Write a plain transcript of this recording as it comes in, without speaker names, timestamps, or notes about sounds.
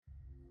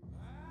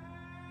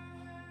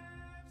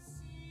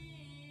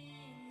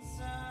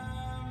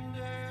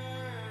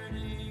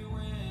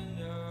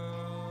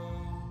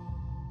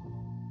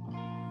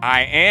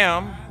I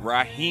am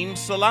Raheem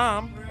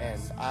Salam,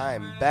 And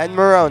I'm Ben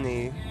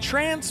Maroney.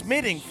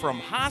 transmitting from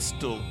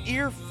Hostel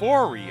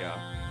Earphoria,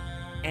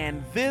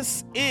 and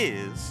this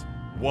is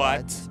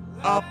What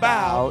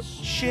About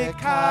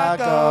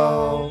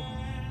Chicago?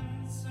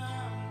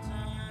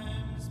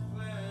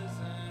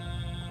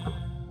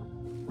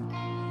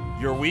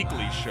 Your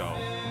weekly show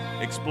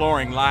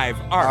exploring live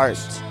art,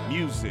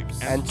 music,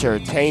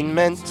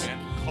 Entertainment.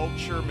 and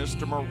culture.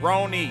 Mr.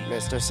 Maroney.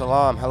 Mr.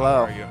 Salam,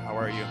 hello. How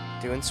are you?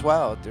 Doing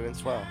swell.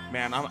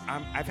 Man,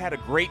 I've had a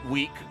great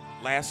week.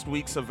 Last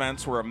week's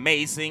events were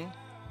amazing.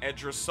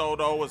 Edra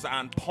Soto was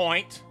on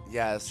point.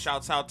 Yes.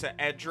 Shouts out to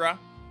Edra.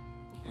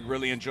 We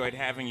really enjoyed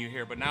having you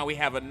here. But now we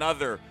have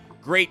another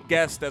great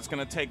guest that's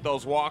going to take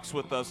those walks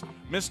with us.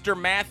 Mr.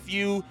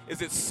 Matthew,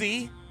 is it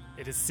C?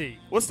 It is C.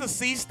 What's the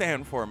C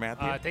stand for,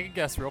 Matthew? Take a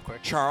guess real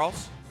quick.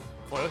 Charles?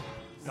 Chloe?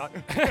 Not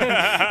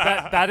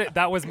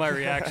that was my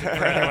reaction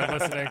for anyone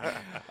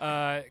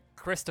listening.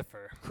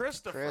 Christopher.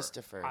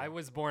 Christopher. I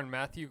was born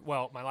Matthew.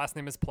 Well, my last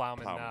name is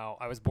Plowman now.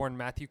 I was born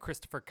Matthew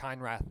Christopher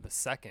Kinrath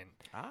II.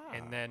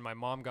 And then my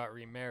mom got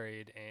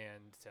remarried,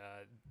 and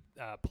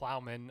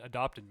Plowman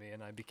adopted me,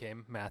 and I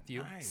became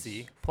Matthew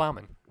C.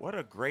 Plowman. What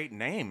a great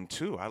name,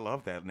 too. I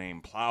love that name,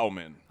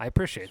 Plowman. I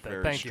appreciate that.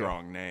 Very Thank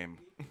strong name.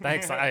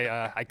 Thanks.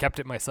 I kept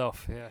it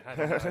myself. Yeah. I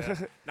don't know,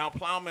 yeah. Now,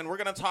 Plowman, we're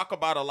going to talk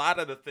about a lot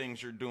of the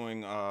things you're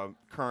doing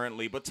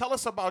currently, but tell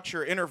us about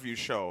your interview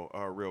show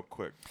real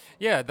quick.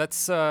 Yeah,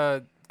 that's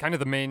kind of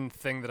the main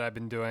thing that I've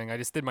been doing. I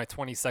just did my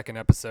 22nd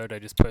episode. I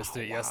just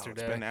posted it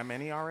yesterday. It's been that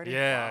many already?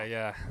 Yeah, Wow.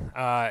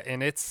 yeah.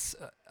 And it's,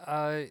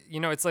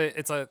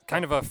 it's a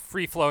kind of a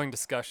free-flowing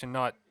discussion,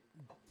 not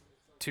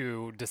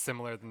too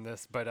dissimilar than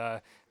this,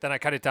 but then I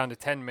cut it down to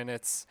 10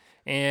 minutes,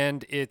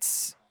 and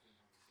it's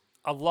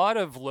a lot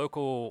of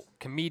local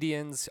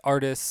comedians,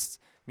 artists,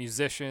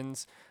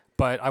 musicians,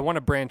 but I want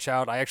to branch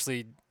out. I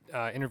actually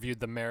interviewed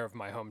the mayor of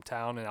my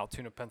hometown in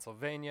Altoona,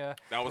 Pennsylvania.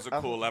 That was a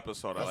cool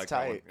episode. I like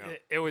tight. that one.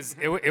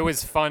 Yeah. It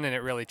was fun, and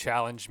it really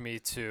challenged me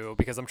to,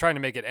 because I'm trying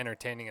to make it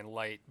entertaining and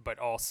light, but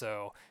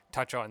also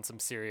touch on some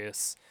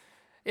serious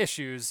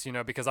issues,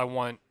 because I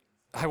want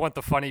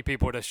the funny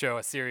people to show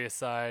a serious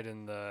side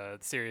and the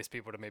serious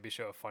people to maybe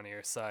show a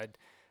funnier side.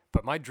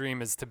 But my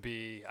dream is to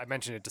be, I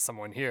mentioned it to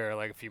someone here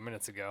like a few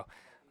minutes ago,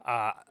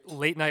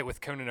 Late Night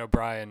with Conan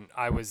O'Brien.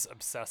 I was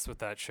obsessed with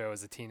that show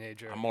as a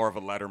teenager. I'm more of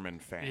a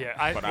Letterman fan,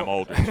 Yeah, but I'm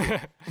older too.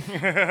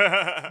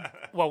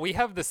 Well, we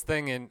have this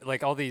thing in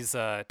like all these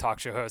talk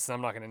show hosts, and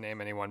I'm not going to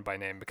name anyone by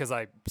name because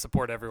I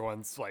support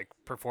everyone's like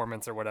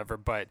performance or whatever,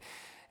 but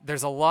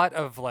there's a lot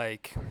of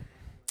like,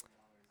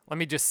 let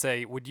me just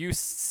say, would you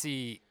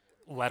see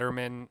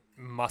Letterman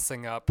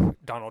mussing up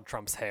Donald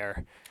Trump's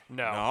hair?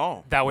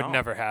 No, that would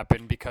never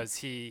happen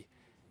because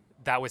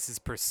that was his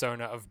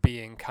persona of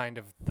being kind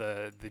of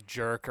the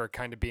jerk or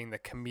kind of being the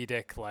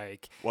comedic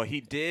like. Well,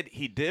 he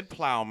did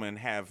Plowman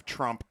have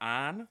Trump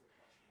on,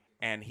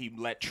 and he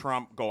let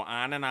Trump go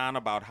on and on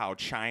about how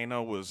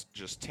China was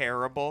just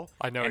terrible.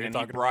 I know, and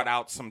then he brought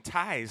out some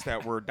ties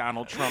that were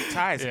Donald Trump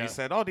ties, and he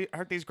said, "Oh,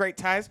 aren't these great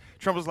ties?"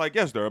 Trump was like,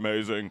 "Yes, they're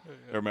amazing,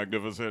 they're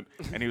magnificent,"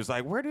 and he was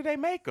like, "Where do they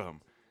make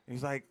them?" And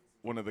he's like,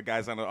 one of the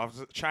guys on the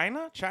office,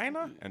 China,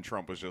 and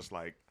Trump was just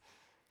like,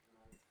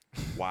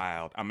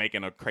 wild. I'm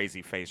making a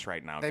crazy face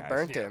right now, They guys.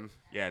 burnt him.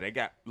 Yeah,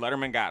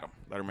 Letterman got him.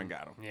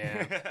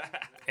 Yeah.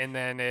 And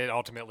then it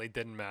ultimately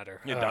didn't matter.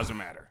 It doesn't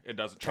matter. It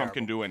doesn't. Trump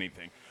can do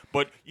anything.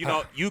 But,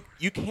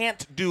 you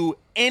can't do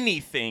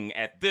anything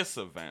at this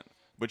event,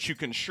 but you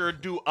can sure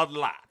do a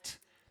lot.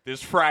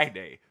 This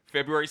Friday,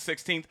 February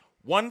 16th,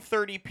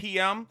 1:30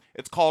 p.m.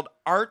 It's called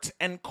Art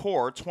and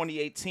Core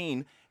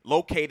 2018,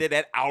 located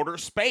at Outer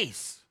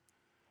Space.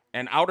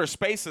 And Outer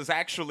Space is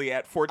actually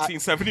at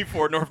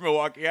 1474 North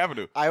Milwaukee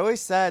Avenue. I always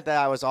said that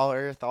I was all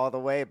Earth all the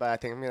way, but I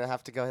think I'm going to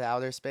have to go to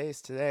outer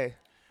space today.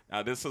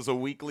 Now, this is a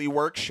weekly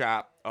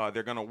workshop.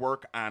 They're going to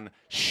work on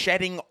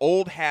shedding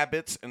old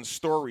habits and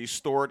stories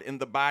stored in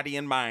the body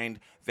and mind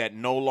that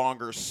no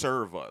longer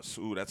serve us.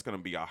 Ooh, that's going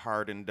to be a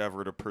hard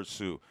endeavor to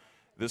pursue.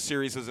 This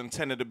series is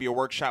intended to be a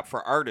workshop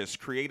for artists,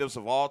 creatives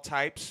of all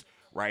types,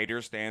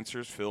 writers,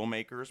 dancers,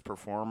 filmmakers,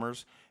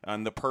 performers,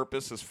 and the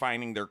purpose is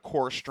finding their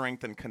core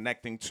strength and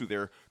connecting to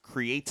their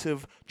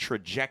creative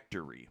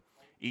trajectory.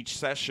 Each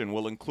session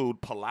will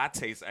include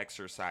Pilates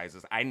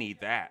exercises. I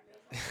need that.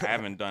 I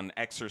haven't done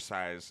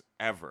exercise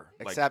ever.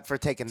 Except for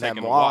taking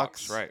them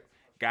walks. Right.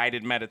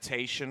 Guided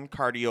meditation,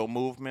 cardio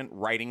movement,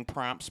 writing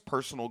prompts,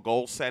 personal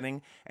goal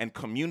setting, and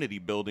community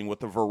building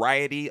with a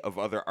variety of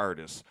other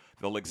artists.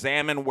 They'll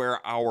examine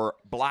where our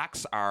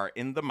blocks are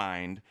in the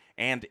mind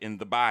and in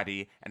the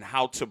body and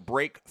how to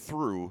break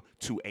through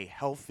to a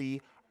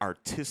healthy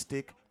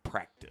artistic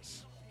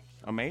practice.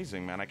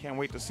 Amazing, man. I can't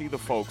wait to see the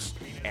folks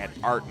at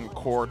Art and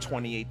Core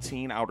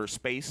 2018 Outer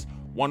Space,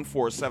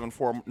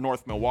 1474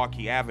 North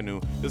Milwaukee Avenue.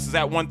 This is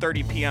at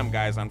 1:30 p.m.,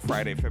 guys, on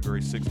Friday,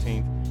 February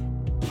 16th.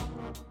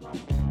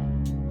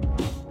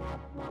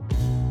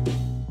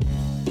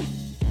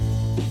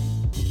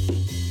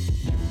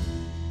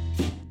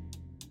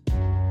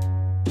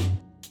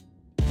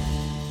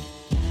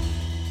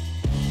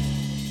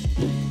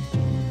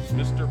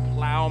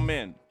 them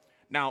in.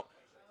 Now,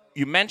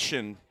 you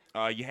mentioned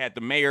you had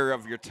the mayor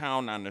of your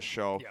town on the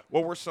show. Yep.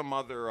 What were some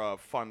other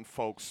fun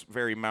folks,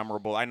 very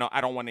memorable? I know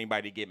I don't want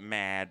anybody to get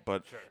mad,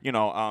 but Sure.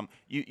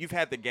 you've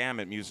had the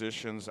gamut,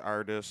 musicians,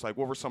 artists. Like,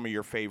 what were some of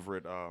your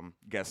favorite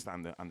guests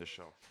on the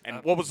show?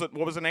 And what was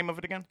the name of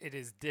it again? It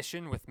is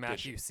Dishin' with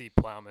Matthew C.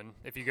 Plowman.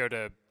 If you go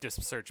to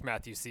just search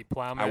Matthew C.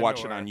 Plowman. I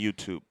watch it or- on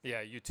YouTube.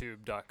 Yeah,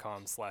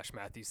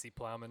 youtube.com/Matthew C.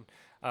 Plowman.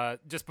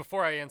 Just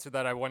before I answer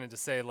that, I wanted to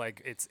say,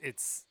 like,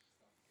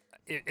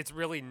 it's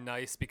really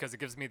nice because it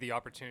gives me the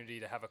opportunity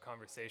to have a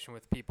conversation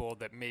with people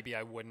that maybe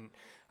I wouldn't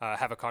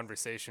have a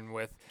conversation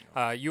with.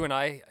 You and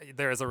I,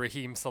 there is a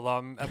Raheem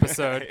Salam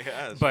episode,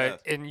 Yes,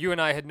 but and you and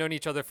I had known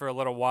each other for a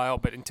little while,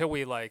 but until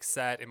we like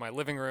sat in my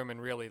living room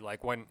and really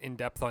like went in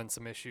depth on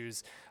some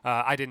issues,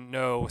 I didn't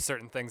know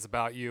certain things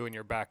about you and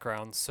your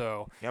background.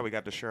 So Yeah, we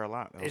got to share a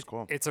lot. That was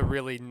cool. it's a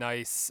really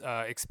nice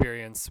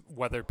experience.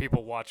 Whether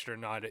people watched it or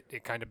not,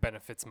 it kind of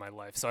benefits my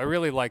life. So I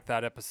really like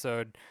that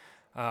episode.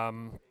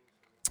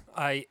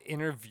 I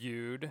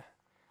interviewed,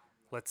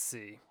 let's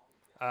see,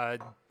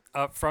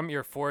 from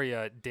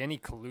Euphoria, Danny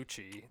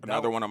Colucci.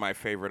 Another one of my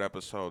favorite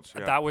episodes.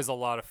 Yeah. That was a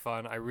lot of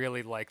fun. I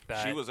really liked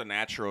that. She was a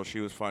natural. She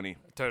was funny.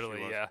 totally,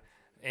 She was. yeah.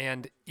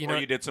 And you Or know,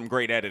 you did some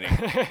great editing.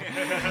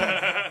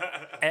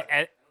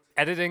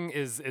 editing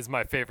is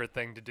my favorite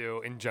thing to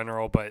do in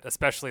general, but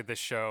especially this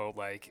show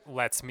like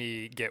lets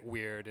me get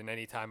weird, and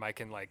anytime I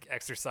can like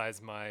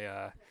exercise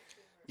my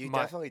You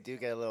My- definitely do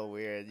get a little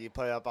weird. You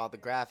put up all the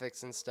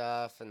graphics and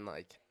stuff, and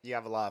like you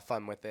have a lot of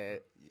fun with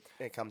it.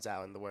 It comes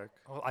out in the work.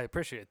 Well, I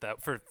appreciate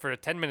that. For a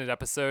 10-minute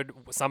episode,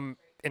 some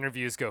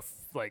interviews go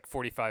like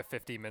 45,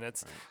 50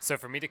 minutes. Right. So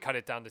for me to cut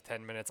it down to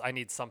 10 minutes, I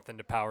need something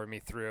to power me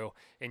through.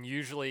 And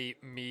usually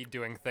me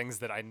doing things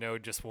that I know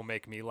just will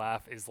make me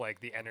laugh is like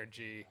the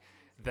energy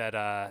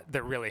that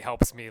really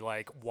helps me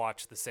like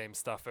watch the same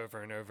stuff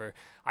over and over.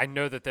 I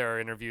know that there are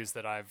interviews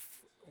that I've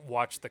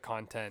watched the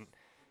content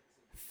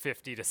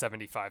 50 to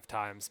 75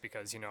 times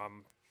because,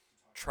 I'm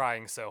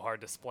trying so hard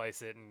to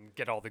splice it and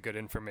get all the good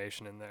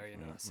information in there,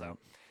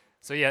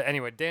 So yeah,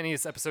 anyway,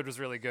 Danny's episode was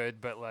really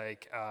good, but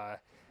like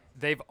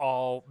they've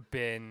all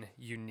been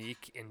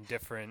unique and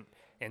different,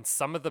 and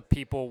some of the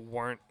people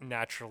weren't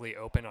naturally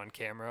open on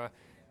camera,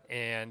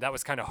 and that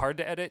was kind of hard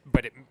to edit,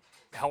 but it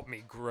helped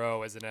me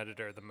grow as an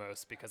editor the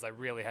most because I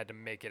really had to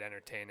make it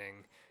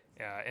entertaining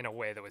in a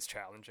way that was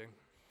challenging.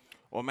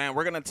 Well, man,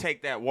 we're going to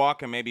take that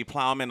walk, and maybe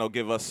Plowman will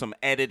give us some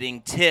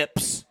editing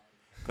tips.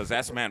 Because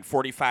that's, man,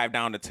 45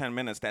 down to 10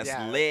 minutes. That's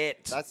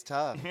lit. That's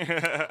tough.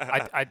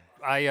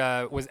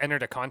 I was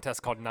entered a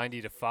contest called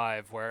 90 to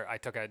 5 where I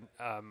took a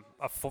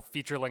full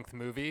feature-length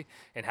movie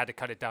and had to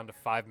cut it down to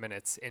 5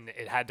 minutes, and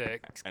it had to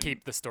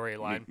keep the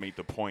storyline. Meet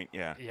the point,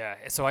 yeah. Yeah,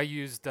 so I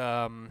used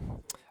a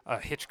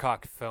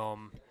Hitchcock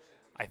film.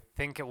 I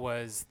think it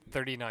was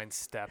 39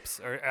 Steps,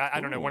 or I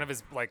don't know, one of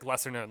his like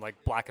lesser-known like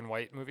black and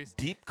white movies.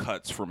 Deep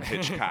cuts from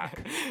Hitchcock.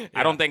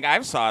 I don't think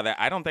I saw that.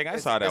 I don't think I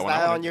saw that Is one.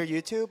 that on your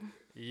YouTube?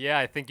 Yeah,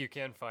 I think you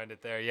can find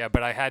it there. Yeah,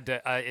 but I had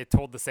to. It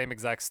told the same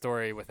exact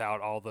story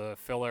without all the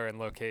filler and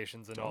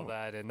locations and all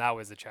that, and that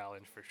was a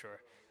challenge for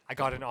sure. I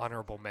got an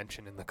honorable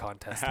mention in the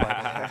contest.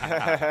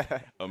 By the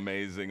way.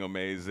 Amazing,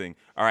 amazing.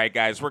 All right,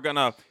 guys, we're going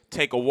to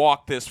take a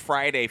walk this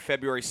Friday,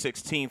 February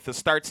 16th. It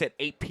starts at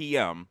 8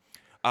 p.m.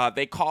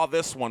 They call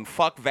this one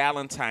Fuck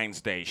Valentine's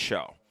Day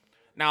Show.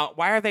 Now,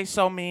 why are they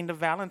so mean to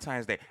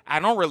Valentine's Day? I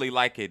don't really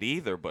like it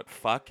either, but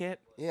fuck it.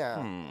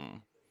 Yeah.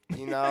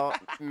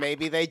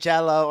 Maybe they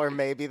Jello or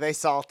maybe they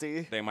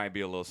salty. They might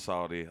be a little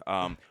salty.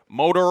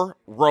 Motor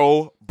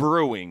Row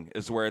Brewing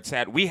is where it's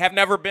at. We have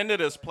never been to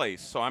this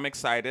place, so I'm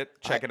excited.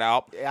 Check it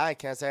out. Yeah, I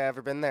can't say I've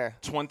ever been there.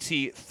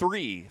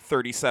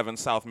 2337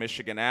 South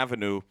Michigan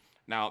Avenue.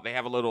 Now, they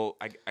have a little,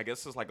 I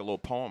guess it's like a little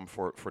poem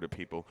for the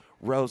people.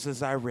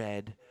 Roses are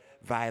red,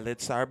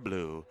 violets are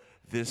blue.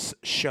 This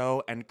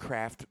show and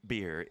craft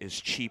beer is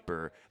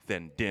cheaper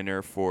than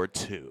dinner for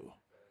two.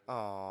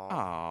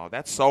 Oh,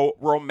 that's so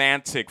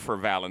romantic for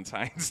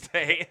Valentine's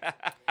Day.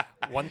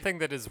 One thing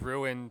that has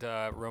ruined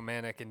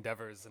romantic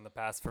endeavors in the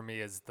past for me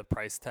is the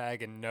price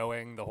tag, and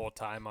knowing the whole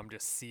time I'm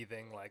just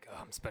seething like, oh,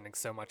 I'm spending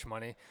so much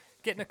money.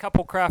 Getting a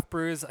couple craft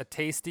brews, a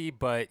tasty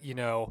but,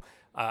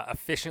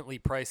 efficiently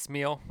priced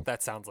meal,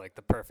 that sounds like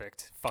the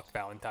perfect fuck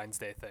Valentine's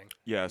Day thing.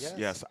 Yes.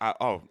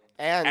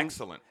 And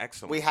excellent.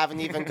 We haven't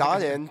even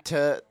gotten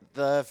to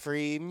the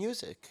free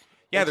music.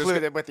 Yeah,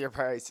 included with your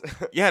price.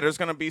 Yeah, there's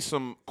going to be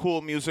some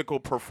cool musical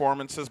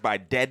performances by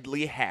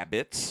Deadly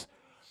Habits,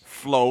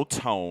 Flow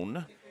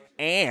Tone,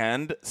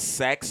 and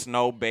Sex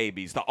No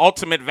Babies, the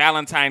ultimate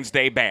Valentine's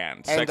Day band.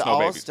 And Sex No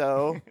Babies.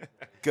 also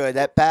Good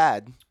at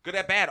Bad. Good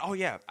at Bad. Oh,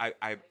 yeah.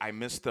 I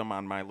missed them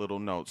on my little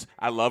notes.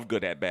 I love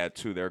Good at Bad,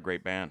 too. They're a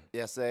great band.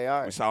 Yes, they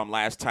are. We saw them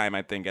last time,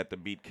 I think, at the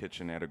Beat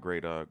Kitchen at a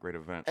great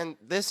event. And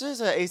this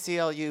is a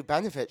ACLU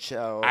benefit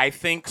show. I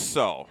think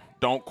so.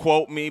 Don't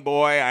quote me,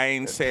 boy. I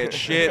ain't said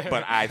shit,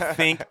 but I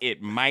think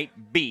it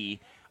might be.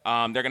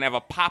 They're going to have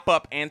a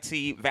pop-up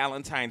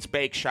anti-Valentine's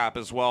bake shop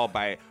as well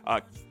by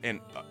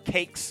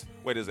cakes.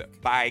 What is it?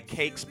 By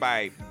Cakes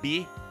by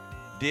B.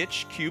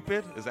 Ditch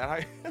Cupid? Is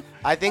that how?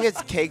 I think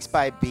it's Cakes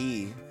by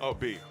B. Oh,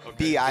 B. Okay.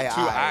 B-I-I.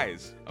 Two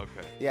I's.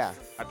 Okay. Yeah.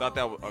 I thought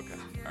that was okay.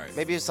 All right.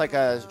 Maybe it's like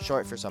a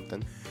short for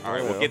something. All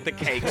right. We'll get the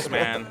cakes,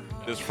 man.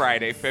 This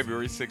Friday,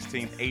 February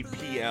 16th, 8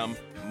 p.m.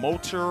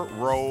 Motor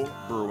Row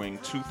Brewing,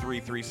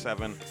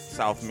 2337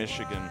 South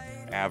Michigan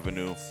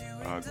Avenue.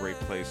 Great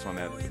place on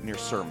that near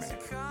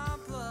Cermak.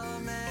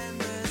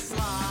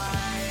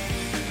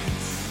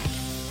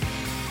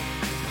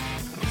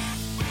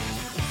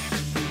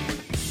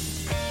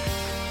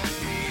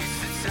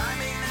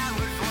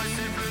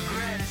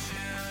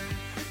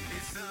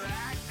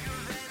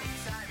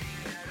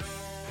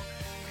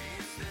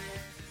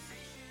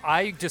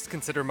 I just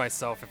consider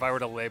myself, if I were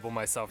to label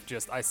myself,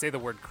 I say the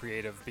word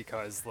creative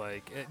because,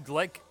 like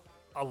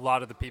a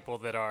lot of the people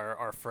that are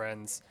our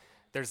friends,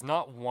 there's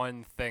not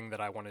one thing that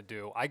I want to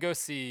do. I go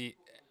see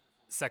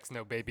Sex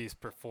No Babies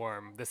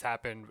perform. This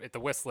happened at the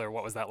Whistler.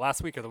 What was that,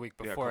 last week or the week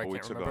before? Yeah, a couple I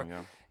weeks can't remember.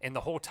 ago, yeah. And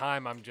the whole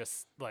time I'm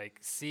just like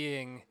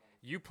seeing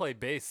you play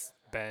bass,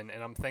 Ben,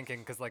 and I'm thinking,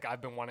 because like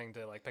I've been wanting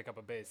to like pick up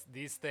a bass.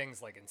 These things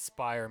like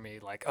inspire me.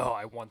 Like, oh,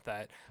 I want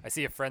that. I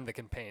see a friend that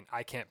can paint.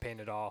 I can't paint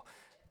at all.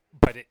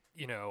 But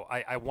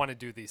I want to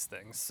do these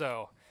things.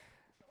 So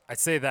I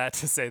say that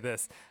to say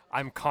this.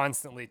 I'm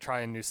constantly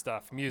trying new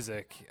stuff,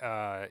 music,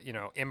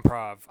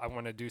 improv. I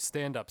want to do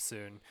stand-up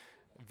soon,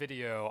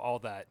 video, all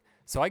that.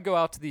 So I go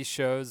out to these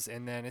shows,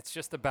 and then it's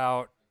just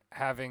about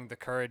having the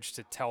courage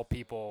to tell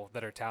people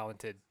that are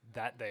talented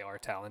that they are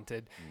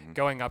talented,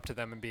 going up to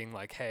them and being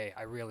like, hey,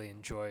 I really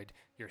enjoyed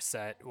your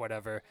set,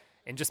 whatever,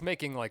 and just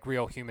making like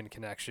real human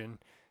connection.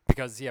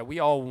 Because, yeah, we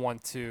all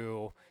want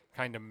to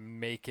kind of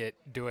make it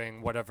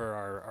doing whatever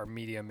our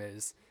medium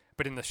is.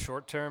 But in the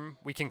short term,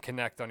 we can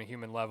connect on a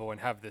human level and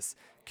have this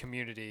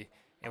community.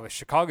 And with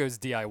Chicago's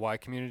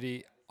DIY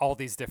community, all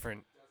these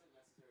different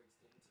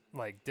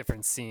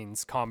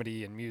scenes,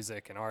 comedy and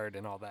music and art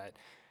and all that,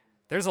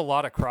 there's a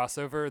lot of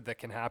crossover that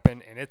can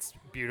happen, and it's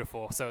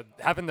beautiful. So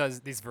having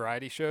these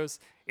variety shows,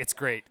 it's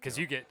great because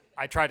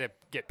I try to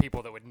get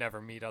people that would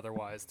never meet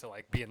otherwise to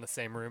like be in the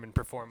same room and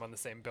perform on the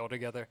same bill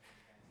together.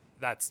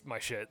 That's my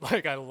shit.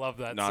 Like, I love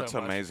that so much. It's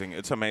amazing.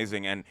 It's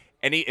amazing. And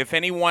if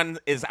anyone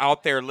is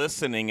out there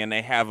listening and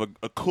they have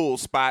a cool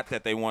spot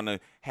that they want to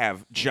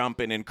have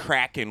jumping and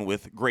cracking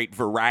with great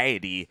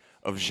variety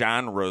of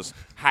genres,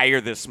 hire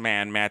this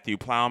man, Matthew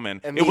Plowman.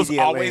 It was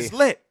always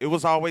lit. It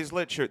was always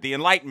lit. Sure. The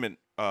Enlightenment.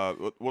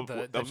 The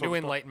New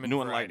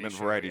Enlightenment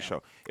Variety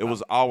Show. It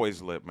was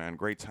always lit, man.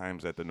 Great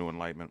times at the New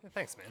Enlightenment.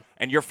 Thanks, man.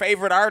 And your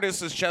favorite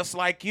artist is just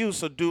like you,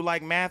 so do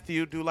like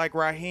Matthew, do like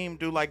Raheem,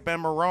 do like Ben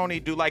Maroney,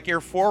 do like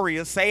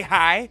Euphoria. Say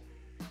hi,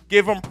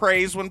 give them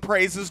praise when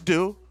praise is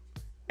due,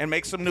 and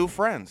make some new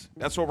friends.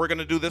 That's what we're going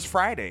to do this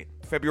Friday,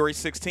 February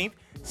 16th,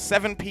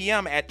 7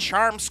 p.m. at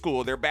Charm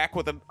School. They're back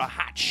with a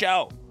hot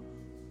show.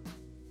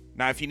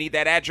 Now, if you need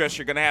that address,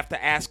 you're going to have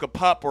to ask a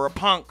pup or a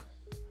punk,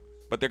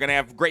 but they're going to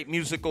have great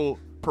musical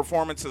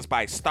performances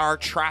by Star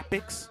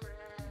Tropics,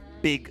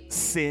 Big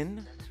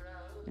Sin,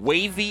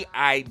 Wavy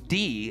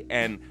ID,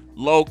 and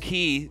Low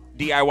Key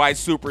DIY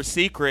Super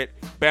Secret.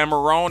 Ben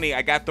Maroney,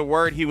 I got the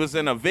word he was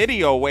in a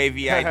video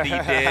Wavy ID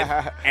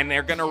did, and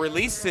they're going to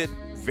release it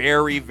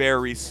very,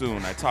 very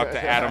soon. I talked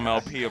to Adam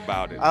LP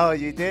about it. Oh,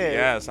 you did?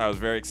 Yes, I was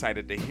very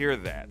excited to hear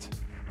that.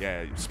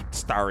 Yeah,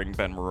 starring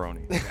Ben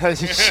Maroney. You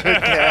should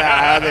get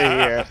out of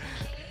here.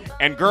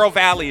 And Girl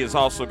Valley is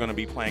also going to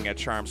be playing at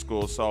Charm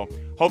School. So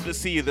hope to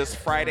see you this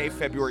Friday,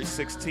 February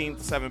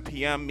 16th, 7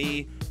 p.m.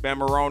 Me, Ben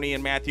Maroney,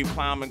 and Matthew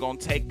Plowman going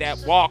to take that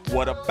walk.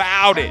 What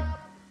about it?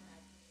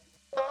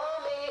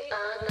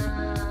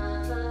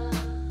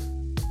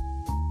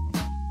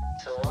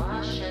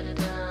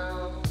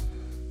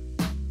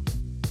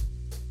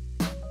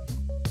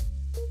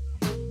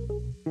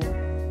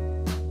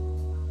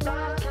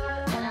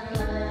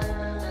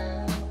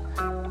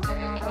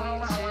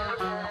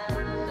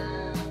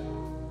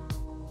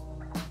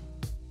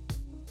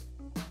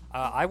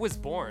 I was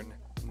born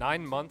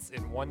 9 months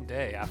in 1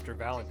 day after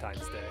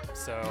Valentine's Day.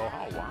 So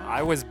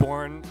I was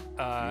born.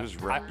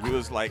 You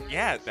was like,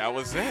 yeah, that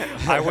was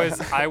it. I was.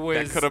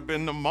 That could have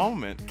been the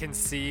moment.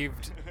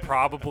 Conceived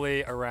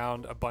probably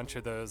around a bunch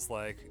of those,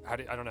 like, I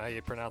don't know how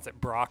you pronounce it,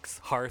 Brock's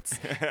hearts,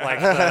 like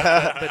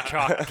the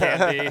chalk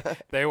candy.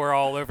 They were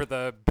all over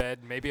the bed,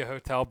 maybe a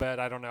hotel bed.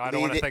 I don't know. I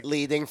don't want to think.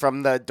 Leading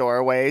from the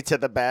doorway to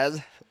the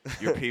bed.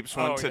 Your peeps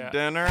went to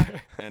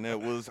dinner, and it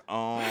was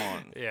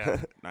on. Yeah.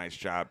 Nice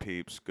job,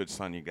 peeps. Good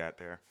son you got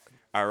there.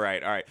 All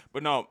right.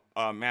 But no,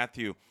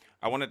 Matthew,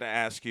 I wanted to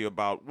ask you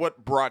about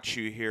what brought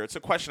you here. It's a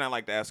question I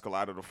like to ask a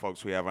lot of the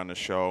folks we have on the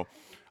show,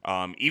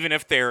 even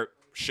if they're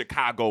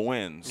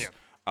Chicagoans. Yeah.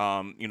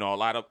 A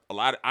lot of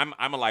I'm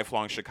a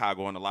lifelong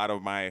Chicagoan. A lot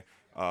of my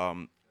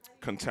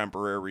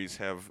contemporaries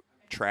have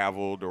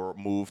traveled or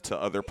moved to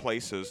other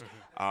places.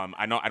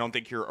 I don't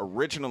think you're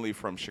originally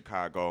from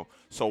Chicago.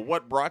 So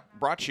what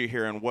brought you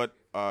here, and what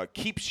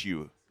keeps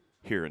you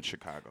here in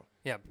Chicago?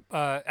 Yeah.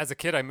 As a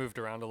kid, I moved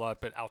around a lot,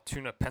 but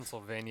Altoona,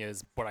 Pennsylvania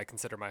is what I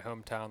consider my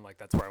hometown. Like,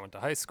 that's where I went to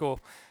high school.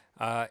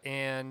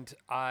 And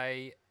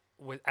I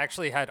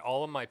actually had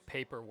all of my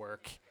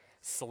paperwork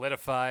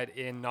solidified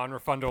in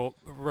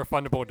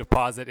non-refundable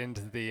deposit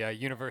into the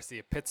University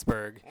of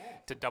Pittsburgh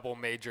to double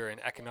major in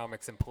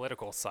economics and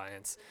political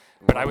science.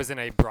 But I was in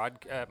a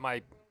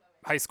my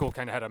high school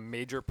kind of had a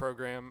major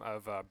program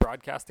of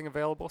broadcasting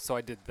available, so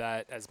I did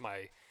that as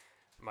my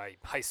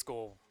high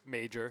school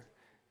major,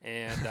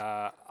 and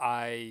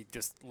I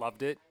just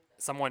loved it.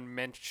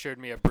 Someone showed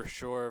me a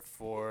brochure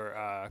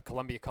for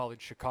Columbia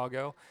College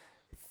Chicago,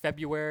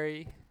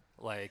 February,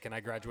 and I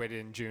graduated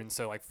in June,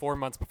 so 4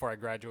 months before I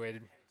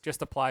graduated.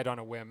 Just applied on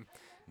a whim,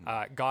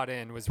 got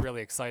in, was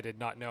really excited,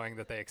 not knowing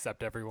that they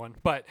accept everyone,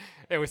 but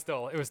it was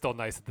still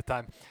nice at the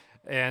time,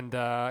 and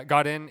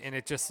got in, and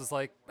it just was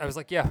I was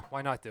yeah,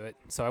 why not do it?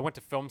 So I went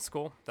to film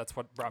school. That's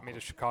what brought me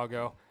to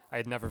Chicago. I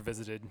had never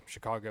visited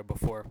Chicago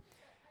before,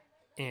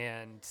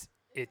 and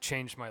it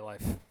changed my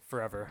life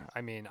forever.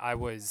 I mean, I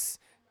was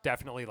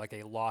definitely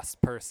a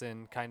lost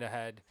person, kind of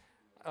had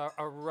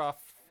a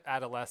rough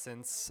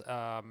adolescence,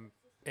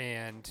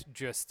 and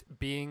just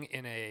being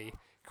in a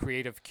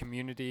creative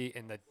community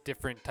and the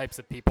different types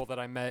of people that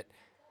I met,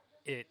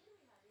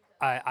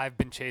 I've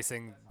been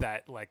chasing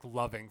that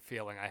loving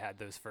feeling I had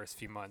those first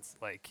few months.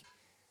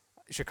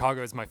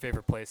 Chicago is my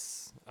favorite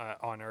place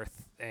on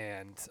earth,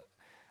 and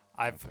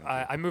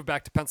I moved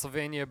back to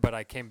Pennsylvania, but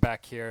I came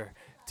back here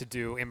to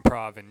do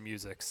improv and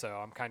music. So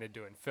I'm kind of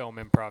doing film,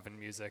 improv, and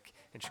music,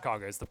 and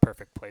Chicago is the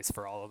perfect place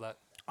for all of that.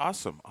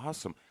 Awesome.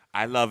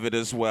 I love it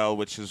as well,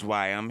 which is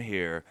why I'm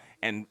here.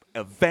 And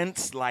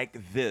events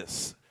like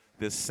this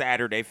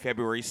Saturday,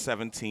 February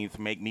 17th,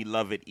 make me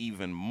love it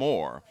even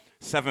more.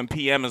 7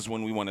 p.m. is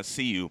when we want to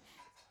see you.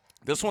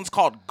 This one's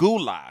called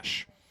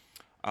Goulash,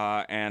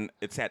 and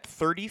it's at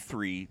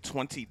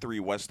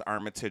 3323 West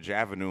Armitage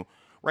Avenue,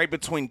 right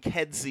between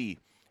Kedzie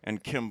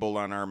and Kimball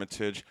on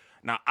Armitage.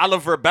 Now,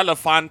 Oliver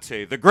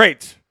Belafonte, the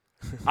great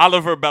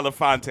Oliver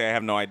Belafonte, I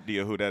have no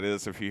idea who that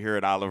is. If you hear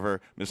it,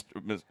 Oliver,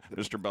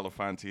 Mr.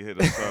 Belafonte, hit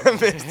us up.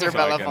 Mr.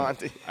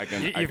 Belafonte.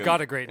 You've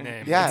got a great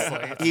name.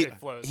 Yeah, it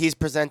flows. He's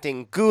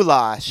presenting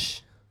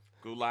Goulash.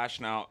 Goulash.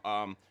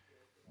 Now,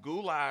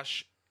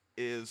 Goulash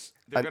is,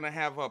 they're going to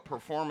have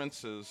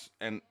performances,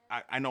 and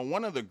I know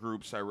one of the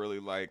groups I really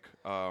like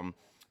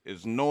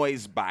is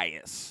Noise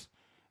Bias.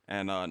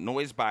 And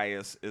Noise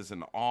Bias is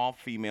an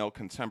all-female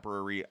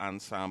contemporary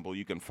ensemble.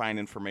 You can find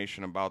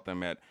information about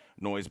them at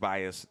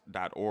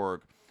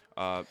noisebias.org.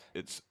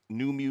 It's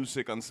new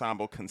music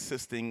ensemble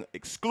consisting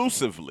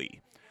exclusively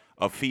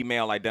of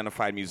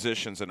female-identified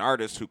musicians and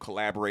artists who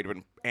collaborate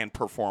and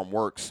perform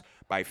works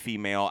by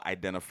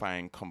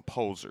female-identifying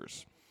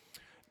composers.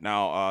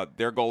 Now,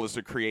 their goal is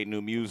to create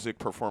new music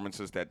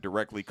performances that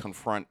directly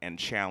confront and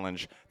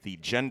challenge the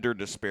gender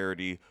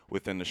disparity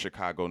within the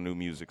Chicago new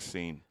music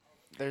scene.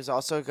 There's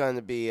also going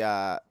to be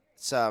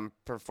some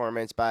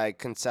performance by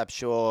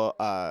conceptual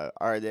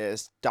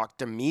artist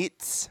Dr.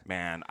 Meats.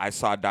 Man, I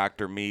saw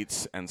Dr.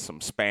 Meats and some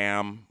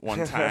Spam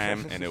one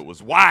time, and it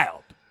was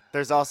wild.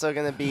 There's also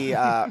going to be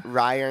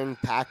Ryan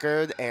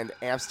Packard and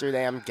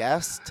Amsterdam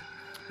Guest.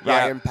 Yeah.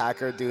 Ryan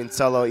Packard doing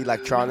solo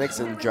electronics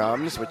and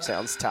drums, which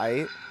sounds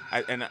tight.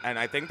 And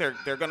I think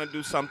they're going to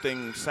do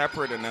something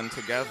separate and then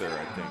together,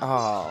 I think.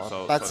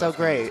 Oh, that's so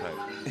great.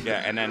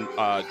 Yeah, and then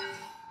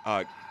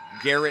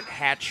Garrett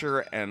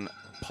Hatcher and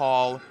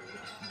Paul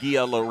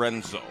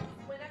Gialorenzo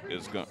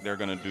they're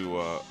going to do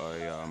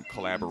a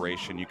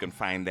collaboration. You can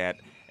find that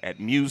at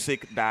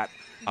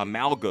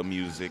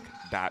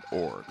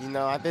music.amalgamusic.org. You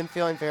know, I've been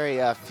feeling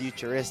very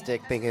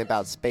futuristic, thinking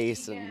about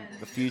space and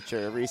the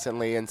future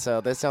recently, and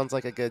so this sounds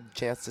like a good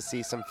chance to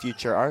see some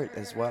future art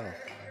as well.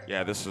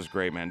 Yeah, this is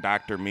great, man.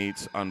 Dr.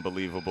 Meats,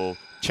 unbelievable.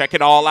 Check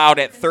it all out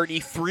at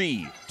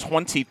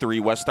 3323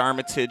 West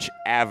Armitage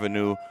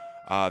Avenue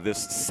this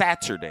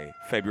Saturday,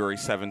 February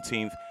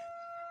 17th.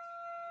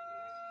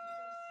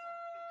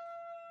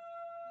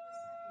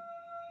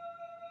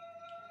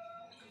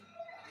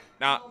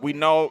 Now, we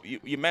know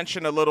you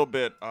mentioned a little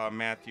bit,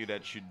 Matthew,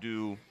 that you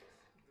do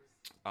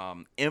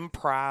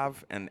improv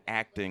and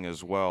acting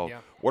as well. Yeah.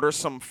 What are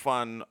some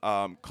fun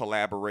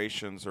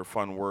collaborations or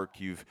fun work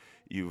you've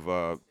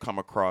come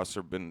across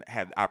or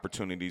had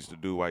opportunities to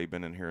do while you've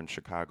been in here in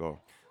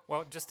Chicago?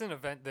 Well, just an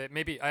event that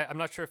maybe I'm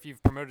not sure if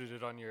you've promoted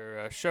it on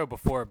your show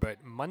before,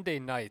 but Monday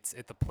nights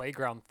at the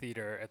Playground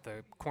Theater at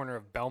the corner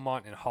of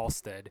Belmont and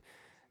Halsted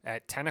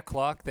at 10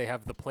 o'clock, they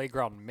have the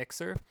Playground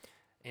Mixer.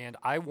 And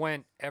I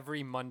went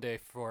every Monday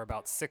for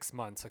about 6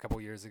 months a couple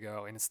years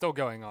ago, and it's still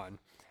going on.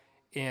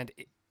 And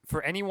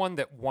for anyone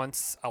that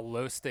wants a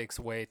low-stakes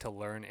way to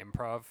learn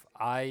improv,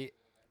 I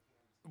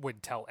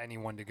would tell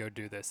anyone to go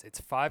do this.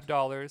 It's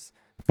 $5,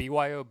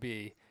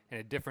 BYOB, and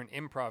a different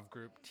improv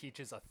group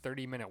teaches a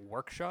 30-minute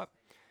workshop.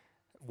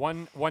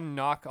 One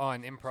knock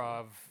on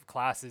improv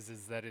classes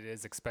is that it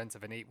is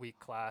expensive. An 8-week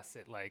class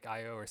at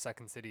IO or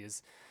Second City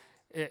is...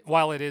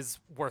 while it is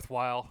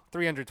worthwhile,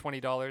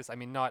 $320, I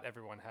mean, not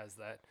everyone has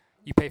that.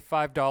 You pay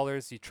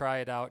 $5, you try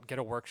it out, get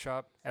a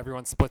workshop,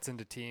 everyone splits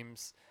into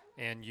teams,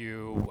 and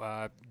you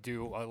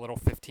do a little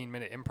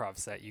 15-minute improv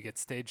set. You get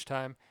stage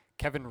time.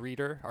 Kevin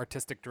Reeder,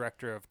 artistic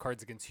director of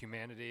Cards Against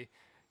Humanity,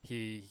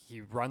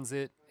 he runs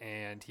it,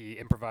 and he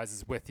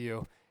improvises with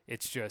you.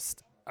 it's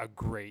just a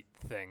great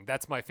thing.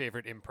 That's my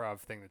favorite improv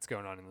thing that's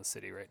going on in the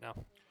city right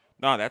now.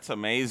 No, that's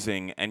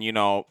amazing. And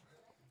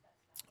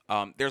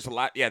there's a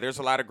lot. Yeah, there's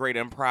a lot of great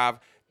improv.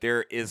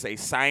 There is a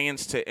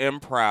science to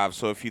improv.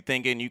 So if you're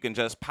thinking you can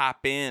just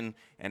pop in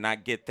and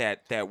not get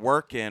that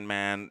work in,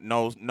 man,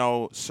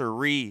 no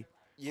siree.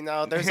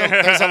 There's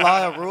a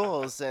lot of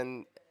rules,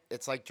 and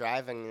it's like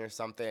driving or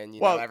something.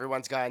 Well-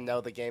 Everyone's got to know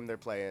the game they're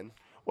playing.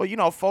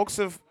 Well, folks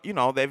have,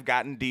 they've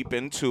gotten deep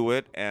into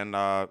it, and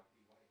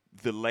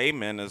the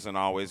layman isn't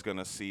always going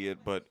to see it,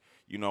 but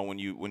when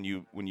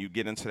you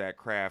get into that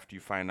craft, you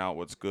find out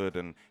what's good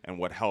and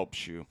what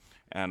helps you.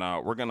 And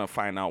we're going to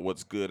find out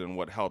what's good and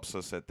what helps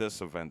us at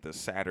this event this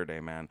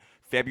Saturday, man.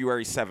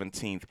 February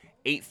 17th,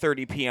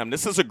 8:30 p.m.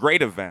 This is a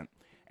great event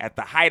at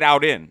the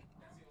Hideout Inn,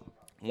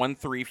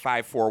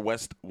 1354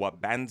 West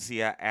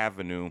Wabansia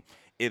Avenue.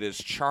 It is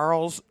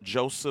Charles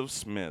Joseph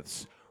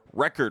Smith's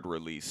record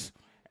release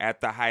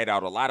at the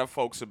Hideout. A lot of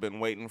folks have been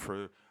waiting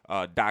for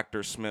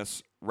Dr.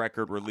 Smith's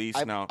record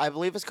release now. I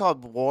believe it's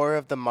called War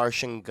of the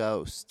Martian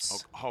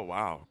Ghosts. Oh,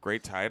 wow.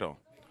 Great title.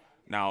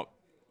 Now,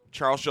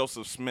 Charles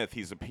Joseph Smith,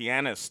 he's a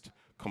pianist,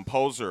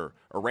 composer,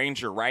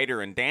 arranger, writer,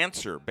 and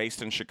dancer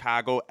based in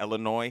Chicago,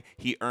 Illinois.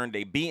 He earned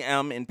a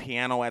BM in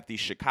piano at the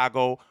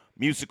Chicago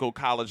Musical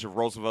College of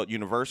Roosevelt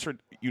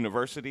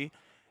University,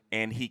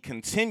 and he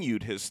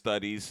continued his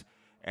studies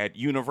at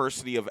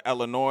University of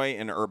Illinois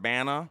in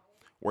Urbana,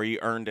 where he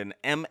earned an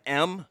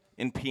MM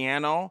in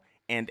piano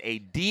and a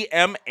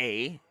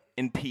DMA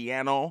in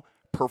piano,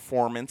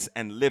 performance,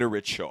 and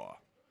literature.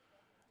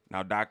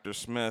 Now, Dr.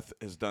 Smith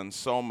has done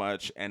so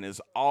much and is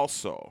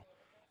also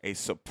a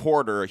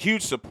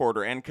huge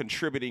supporter and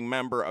contributing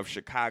member of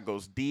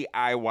Chicago's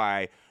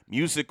DIY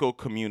musical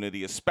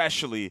community,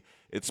 especially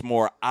its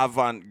more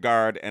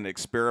avant-garde and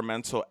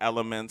experimental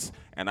elements,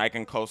 and I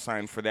can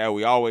co-sign for that.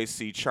 We always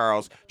see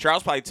Charles.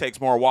 Charles probably takes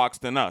more walks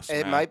than us,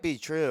 It man. might be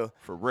true.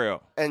 For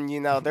real. And,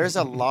 there's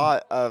a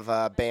lot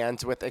of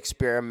bands with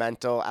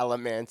experimental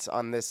elements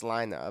on this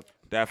lineup.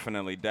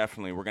 Definitely.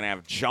 We're going to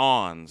have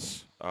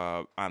Johns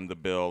on the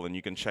bill, and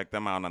you can check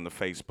them out on the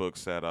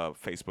Facebooks at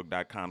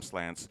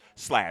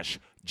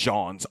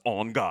facebook.com/Johns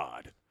on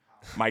God.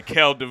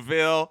 Michael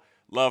DeVille.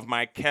 Love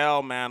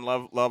Michael, man.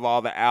 Love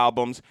all the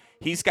albums.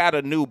 He's got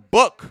a new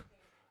book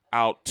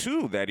out,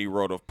 too, that he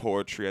wrote of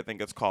poetry. I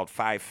think it's called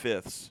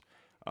 5/5.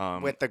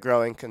 With the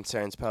Growing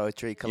Concerns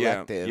Poetry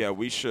Collective. Yeah,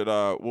 we should,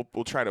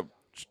 we'll try to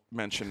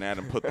mention that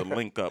and put the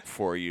link up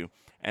for you.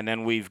 And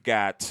then we've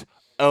got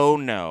Oh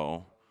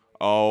No.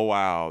 Oh,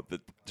 wow.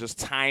 Just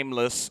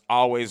timeless,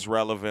 always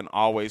relevant,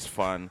 always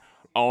fun.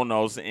 Oh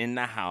No's in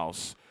the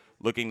house.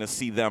 Looking to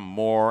see them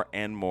more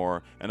and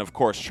more. And, of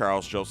course,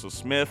 Charles Joseph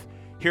Smith.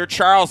 Hear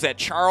Charles at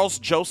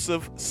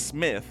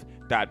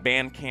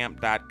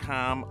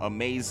charlesjosephsmith.bandcamp.com.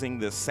 Amazing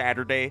this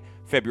Saturday,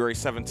 February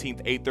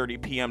 17th, 8:30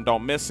 p.m.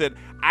 Don't miss it.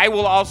 I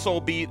will also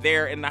be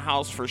there in the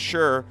house for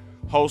sure,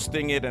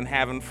 hosting it and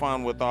having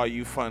fun with all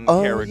you fun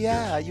characters. Oh,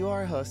 yeah, you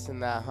are hosting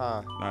that,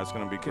 huh? No, it's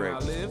going to be Can great. I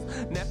live?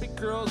 Nappy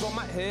girls on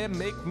my head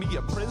make me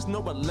a prisoner,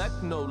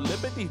 elect no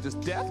liberty,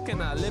 just death.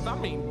 Can I live? I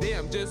mean,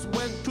 damn, just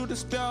went to the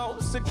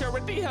store.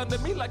 Security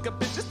handed me like a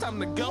bitch, it's time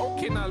to go.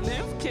 Can I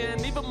live?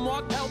 Can't even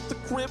walk out the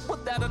crib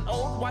without an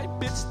old white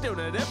bitch staring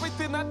at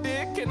everything I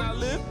did. Can I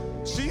live?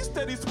 She's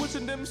steady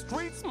switching them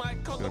streets.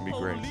 Might call the gonna be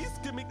great. police.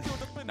 Get me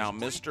killed up in Now,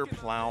 the street. Mr.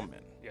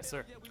 Plowman, Yes,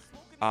 sir.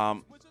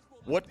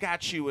 what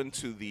got you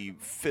into the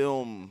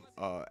film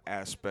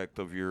aspect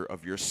of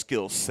your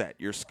skill set,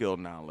 your skill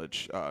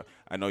knowledge?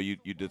 I know you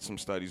did some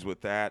studies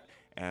with that,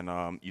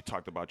 and you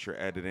talked about your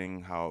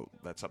editing, how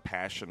that's a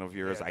passion of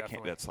yours. Yeah,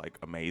 That's like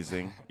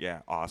amazing.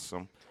 Yeah,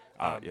 awesome.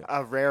 Yeah.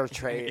 A rare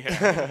trait.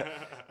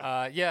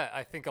 Yeah,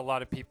 I think a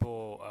lot of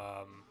people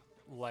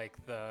like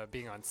the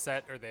being on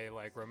set, or they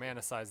like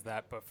romanticize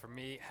that. But for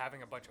me,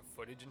 having a bunch of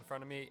footage in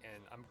front of me,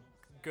 and I'm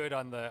good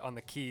on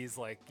the keys,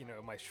 like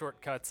my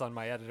shortcuts on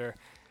my editor.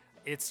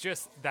 It's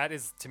just, that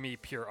is to me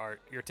pure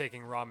art. You're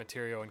taking raw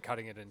material and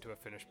cutting it into a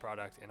finished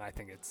product, and I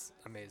think it's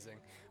amazing.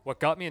 What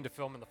got me into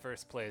film in the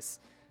first place,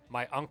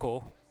 my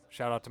uncle,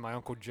 shout out to my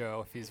Uncle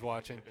Joe if he's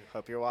watching.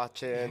 Hope you're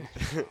watching.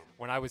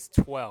 When I was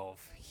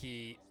 12,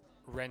 we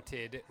went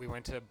to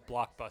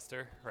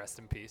Blockbuster, rest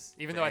in peace.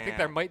 Even though I think Damn.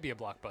 there might be a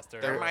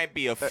Blockbuster. There might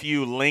be a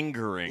few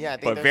lingering, Yeah, I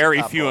think but there's a very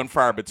couple. few and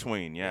far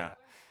between. Yeah.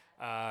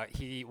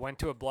 He went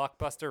to a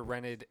Blockbuster,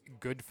 rented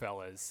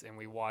Goodfellas, and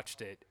we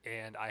watched it,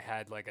 and I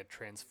had like a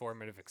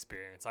transformative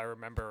experience. I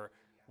remember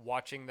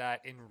watching that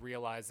and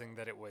realizing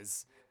that it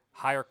was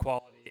higher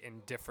quality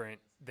and different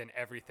than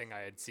everything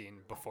I had seen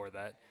before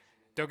that.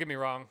 Don't get me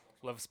wrong,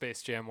 love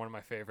Space Jam, one of my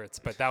favorites,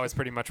 but that was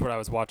pretty much what I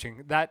was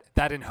watching. That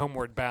and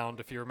Homeward Bound,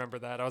 if you remember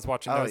that. I was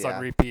watching those yeah.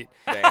 on repeat.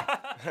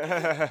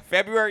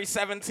 February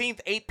 17th,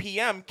 8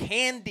 p.m.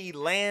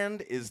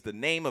 Candyland is the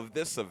name of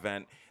this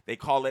event. They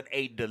call it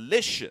a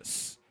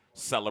delicious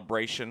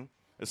celebration.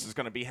 This is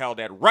going to be held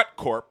at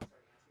Rutcorp.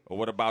 Or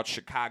what about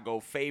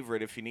Chicago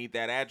favorite? If you need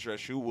that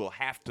address, you will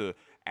have to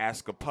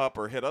ask a pup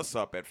or hit us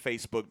up at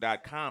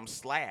facebook.com/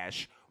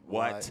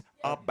 What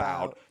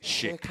about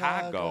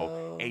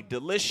Chicago? A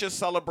delicious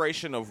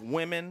celebration of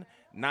women,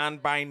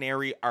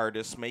 non-binary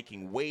artists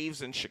making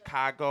waves in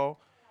Chicago.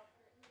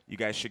 You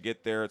guys should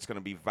get there. It's going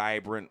to be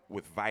vibrant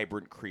with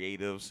vibrant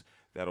creatives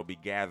that'll be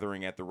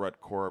gathering at the Rut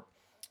Corp.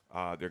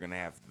 They're going to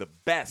have the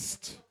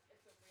best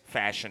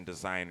fashion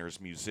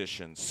designers,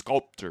 musicians,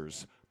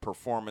 sculptors,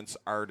 performance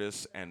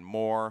artists, and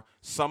more.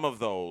 Some of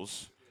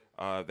those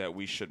that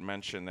we should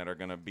mention that are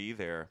going to be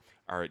there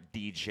are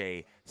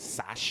DJ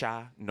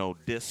Sasha No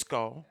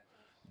Disco.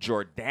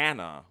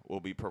 Jordana will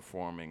be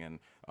performing, and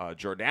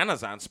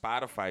Jordana's on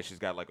Spotify. She's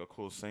got like a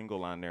cool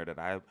single on there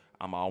that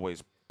I'm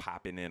always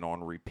popping in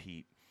on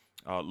repeat.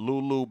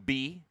 Lulu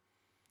B,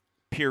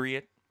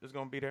 period, is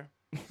going to be there.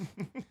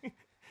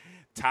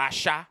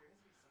 Tasha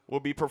will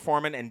be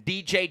performing, and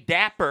DJ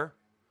Dapper.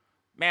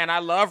 Man, I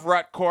love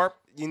Rut Corp.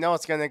 You know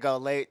it's going to go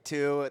late,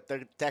 too.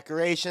 The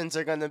decorations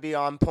are going to be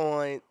on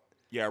point.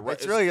 Yeah,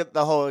 it's really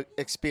the whole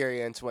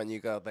experience when you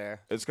go there.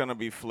 It's going to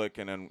be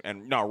flicking,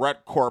 and no,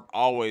 Rut Corp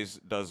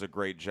always does a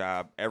great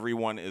job.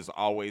 Everyone is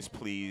always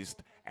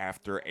pleased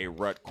after a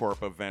Rut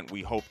Corp event.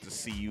 We hope to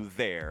see you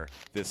there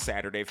this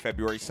Saturday,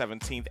 February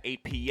 17th,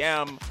 8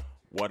 p.m.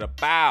 What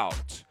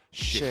about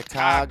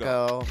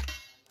Chicago?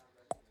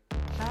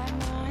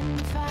 I'm on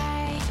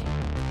fire.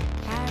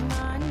 I'm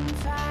on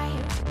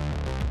fire.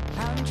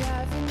 I'm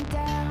driving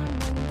down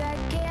and I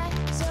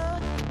get so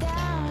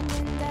down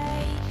and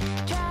I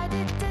try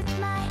to touch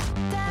my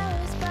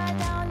toes,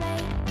 but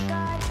only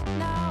God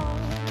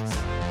knows.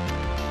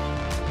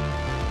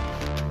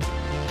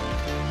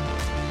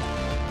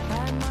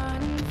 I'm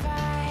on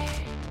fire.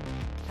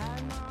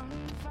 I'm on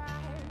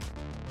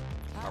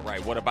fire. All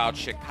right, what about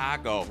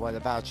Chicago? What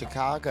about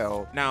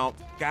Chicago? Now,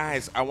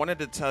 guys, I wanted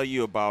to tell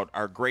you about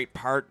our great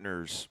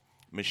partners,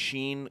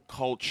 Machine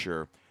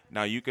Culture.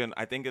 Now, you can,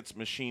 I think it's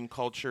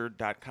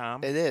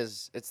machineculture.com. It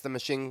is. It's the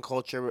Machine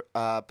Culture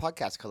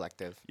Podcast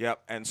Collective.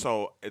 Yep, and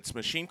so it's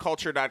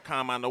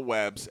machineculture.com on the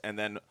webs, and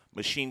then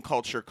Machine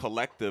Culture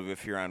Collective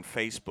if you're on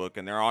Facebook,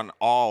 and they're on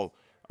all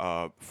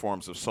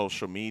forms of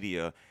social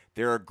media.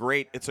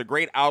 It's a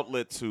great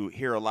outlet to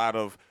hear a lot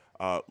of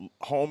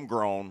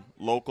homegrown,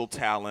 local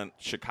talent,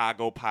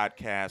 Chicago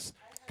podcasts,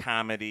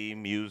 comedy,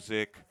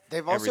 music.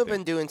 They've also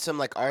been doing some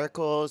like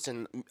articles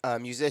and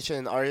musician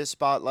and artist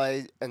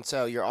spotlight, and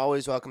so you're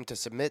always welcome to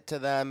submit to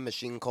them.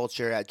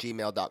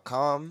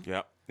 machineculture@gmail.com.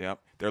 Yep.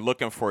 They're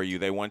looking for you.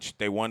 They want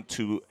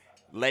to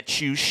let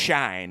you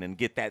shine and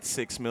get that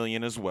 6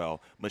 million as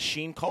well.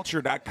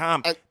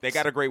 Machineculture.com. They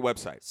got a great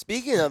website.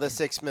 Speaking of the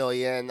 6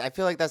 million, I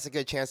feel like that's a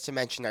good chance to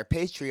mention our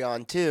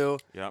Patreon too.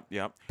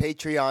 Yep.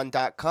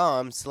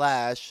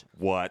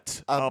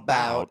 Patreon.com/What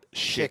About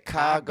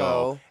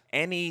Chicago.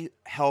 Any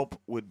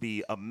help would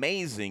be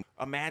amazing.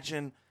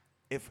 Imagine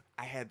if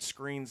I had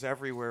screens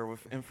everywhere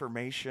with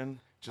information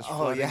just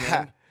flooding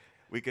in.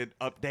 We could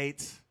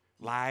updates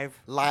live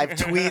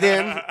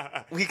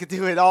tweeting. We could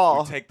do it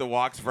all. We take the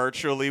walks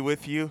virtually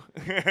with you.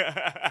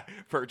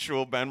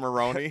 Virtual Ben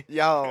Maroney.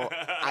 Yo,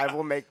 I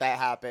will make that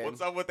happen.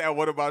 What's up with that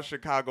What About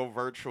Chicago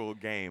virtual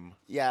game?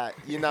 Yeah,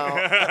 you know,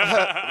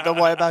 the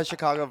What About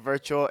Chicago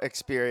virtual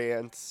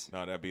experience.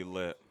 No, that'd be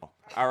lit.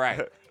 All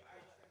right.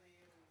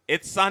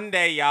 It's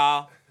Sunday,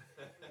 y'all.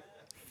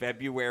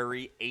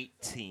 February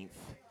 18th.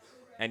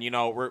 And, you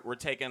know, we're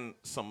taking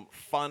some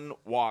fun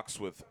walks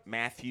with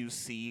Matthew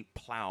C.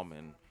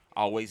 Plowman,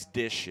 always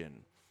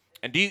dishing.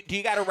 And do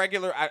you got a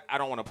regular, I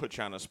don't want to put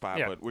you on the spot,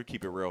 but we'll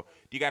keep it real.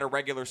 Do you got a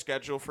regular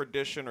schedule for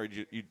dishing, or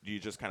do you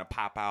just kind of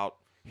pop out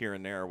here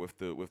and there with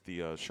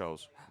the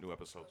shows, new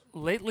episodes?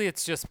 Lately,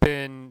 it's just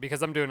been,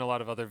 because I'm doing a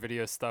lot of other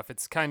video stuff,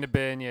 it's kind of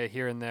been,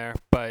 here and there,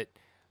 but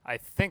I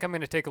think I'm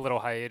going to take a little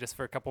hiatus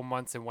for a couple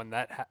months, and when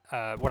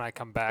I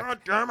come back... God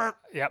damn it.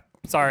 Yep,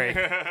 sorry.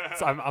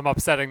 So I'm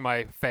upsetting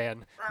my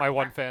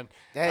one fan.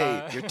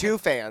 Hey, you're two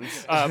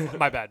fans.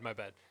 My bad.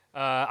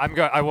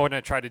 I want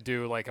to try to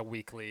do like a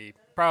weekly,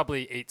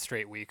 probably 8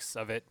 straight weeks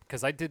of it,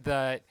 because I did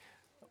that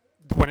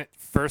when it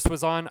first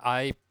was on.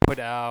 I put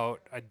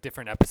out a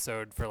different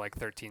episode for like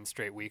 13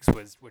 straight weeks,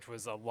 which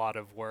was a lot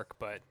of work,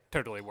 but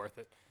totally worth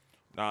it.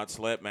 No, it's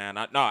lit, man.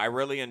 I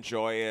really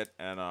enjoy it,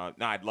 and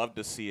I'd love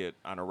to see it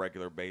on a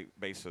regular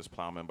basis,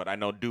 Plowman, but I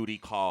know duty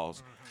calls.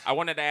 Mm-hmm. I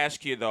wanted to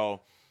ask you,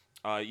 though,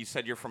 you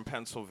said you're from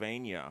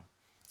Pennsylvania,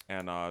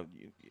 and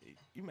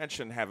you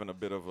mentioned having a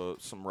bit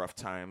of some rough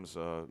times,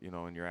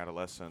 in your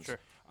adolescence. Sure.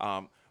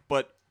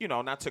 But,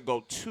 not to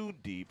go too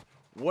deep,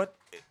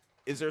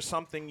 is there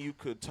something you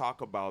could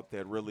talk about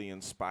that really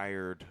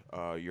inspired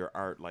your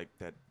art, like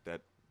that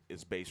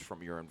is based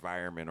from your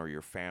environment or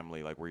your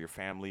family? Like, were your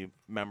family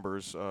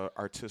members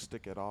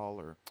artistic at all,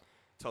 or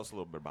tell us a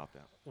little bit about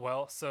that?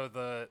 Well, so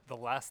the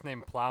last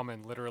name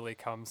Plowman literally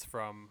comes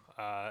from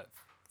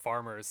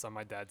farmers on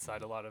my dad's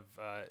side. A lot of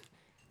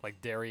like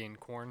dairy and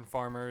corn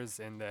farmers,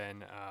 and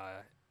then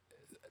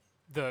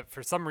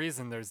for some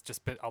reason there's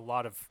just been a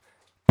lot of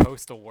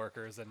postal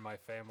workers in my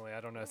family. I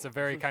don't know. It's a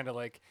very kind of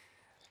like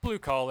blue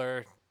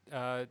collar,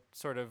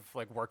 sort of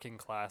like working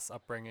class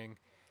upbringing,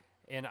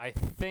 and I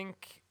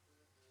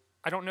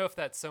don't know if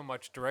that's so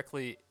much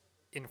directly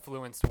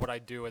influenced what I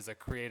do as a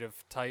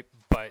creative type,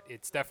 but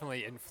it's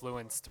definitely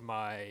influenced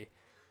my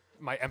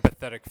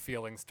empathetic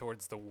feelings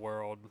towards the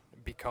world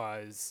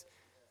because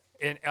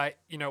when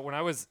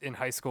I was in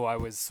high school,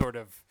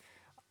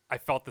 I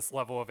felt this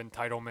level of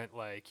entitlement,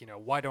 like,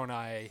 why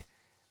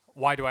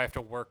do I have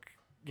to work,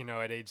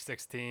 at age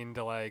 16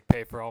 to like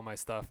pay for all my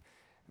stuff?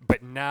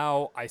 But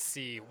now I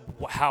see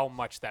how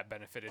much that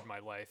benefited my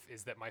life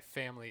is that my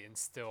family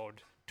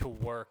instilled to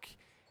work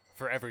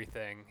for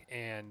everything.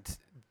 And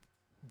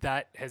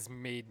that has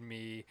made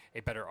me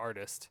a better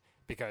artist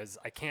because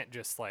I can't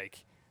just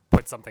like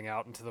put something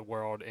out into the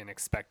world and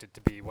expect it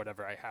to be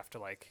whatever. I have to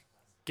like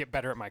get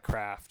better at my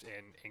craft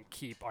and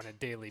keep on a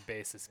daily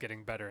basis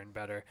getting better and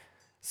better.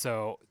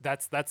 So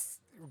that's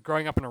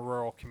growing up in a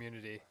rural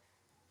community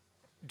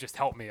just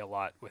helped me a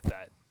lot with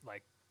that,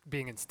 like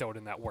being instilled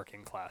in that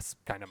working class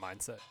kind of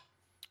mindset.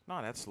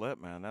 No, that's lit,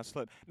 man. That's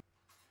lit.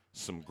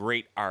 Some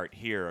great art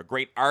here. A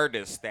great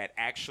artist that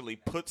actually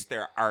puts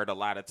their art a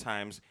lot of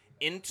times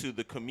into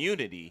the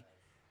community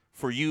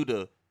for you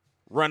to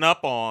run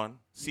up on,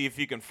 see if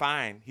you can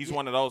find. He's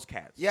one of those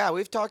cats. Yeah,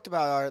 we've talked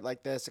about art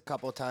like this a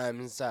couple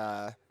times.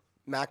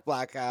 Mac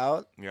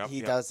Blackout,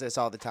 he does this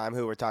all the time,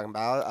 who we're talking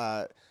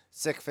about.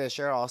 Sick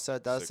Fisher also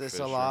does this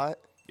a lot.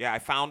 Yeah, I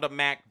found a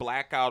Mac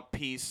Blackout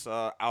piece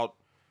out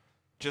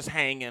just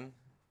hanging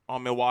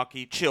on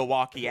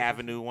Chilwaukee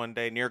Avenue one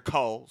day near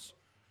Coles.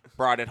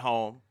 Brought it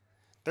home.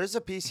 There's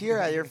a piece here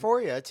at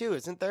Euphoria, too,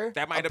 isn't there?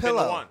 That might have been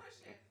the one.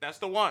 That's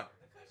the one.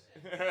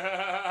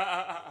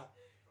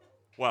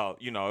 Well,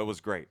 it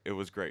was great. It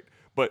was great.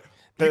 But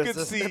there's you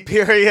can see the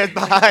period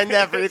behind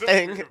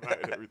everything.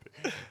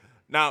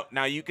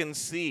 Now you can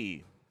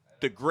see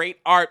the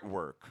great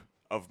artwork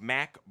of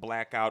Mac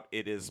Blackout.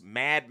 It is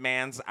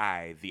Madman's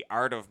Eye, the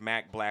art of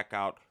Mac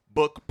Blackout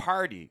book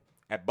party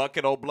at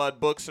Bucket O' Blood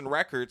Books and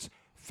Records,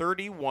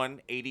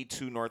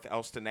 3182 North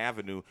Elston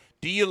Avenue.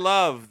 Do you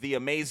love the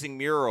amazing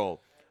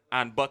mural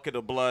on Bucket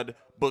of Blood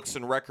Books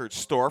and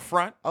Records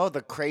storefront? Oh,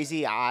 the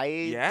crazy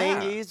eye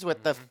thingies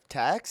with the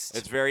text?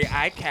 It's very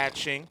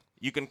eye-catching.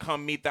 You can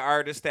come meet the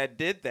artist that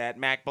did that,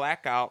 Mac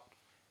Blackout.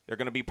 They're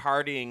going to be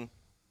partying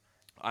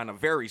on a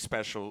very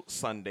special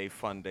Sunday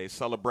fun day,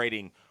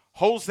 celebrating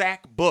Hozak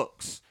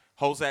Books.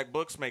 Hozak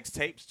Books makes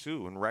tapes,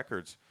 too, and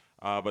records.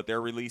 But they're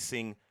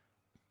releasing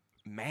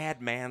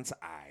Madman's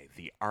Eye,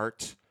 the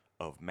art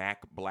of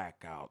Mac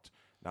Blackout.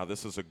 Now,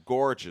 this is a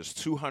gorgeous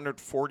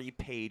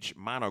 240-page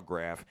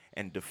monograph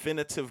and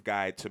definitive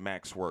guide to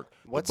Mac's work.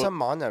 What's a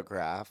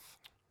monograph?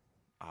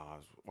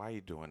 Why are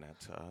you doing that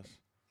to us?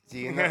 Do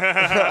you know?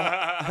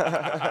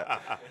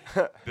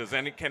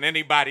 Can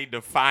anybody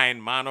define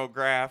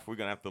monograph? We're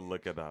gonna have to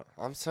look it up.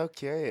 I'm so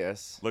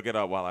curious. Look it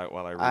up while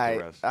I read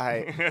the rest.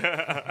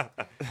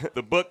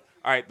 The book.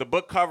 All right. The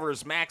book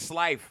covers Mac's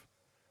life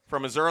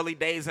from his early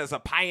days as a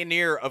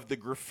pioneer of the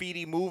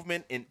graffiti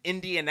movement in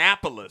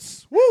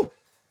Indianapolis. Woo!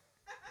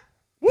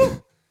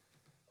 Woo!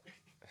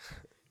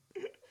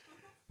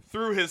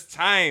 Through his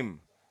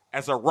time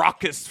as a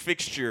raucous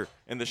fixture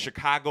in the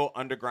Chicago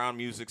underground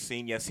music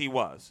scene. Yes, he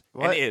was.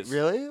 What? And is.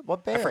 Really?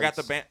 What band? I forgot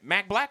the band.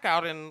 Mac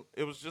Blackout, and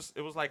it was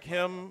like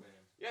him.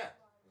 Yeah,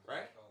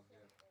 right?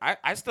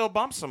 I still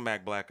bump some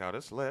Mac Blackout.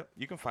 It's lit.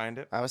 You can find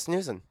it. I was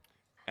snoozing.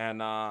 And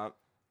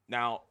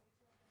now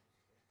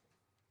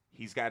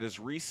he's got his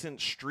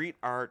recent street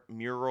art,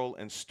 mural,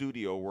 and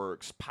studio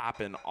works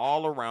popping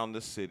all around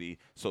the city.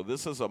 So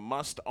this is a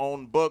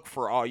must-own book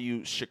for all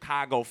you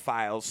Chicago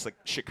files,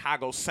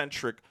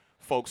 Chicago-centric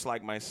folks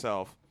like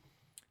myself.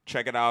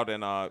 Check it out,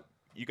 and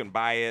you can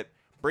buy it.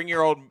 Bring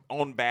your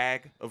own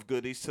bag of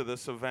goodies to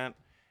this event.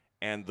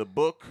 And the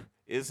book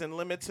is in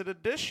limited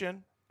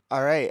edition.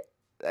 All right.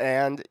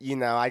 And,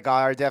 I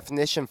got our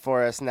definition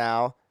for us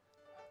now.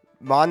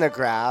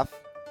 Monograph,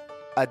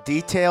 a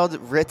detailed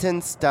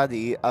written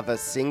study of a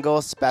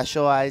single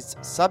specialized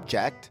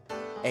subject,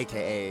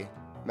 a.k.a.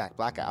 Mac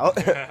Blackout,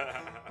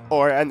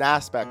 or an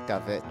aspect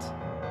of it.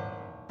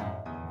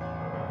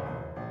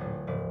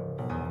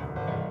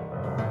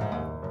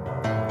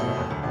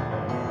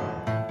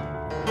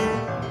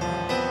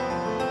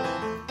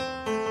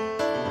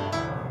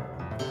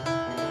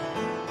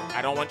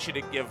 I don't want you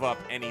to give up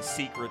any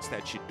secrets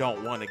that you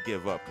don't want to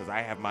give up, because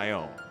I have my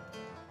own.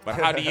 But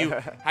how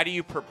do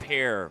you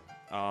prepare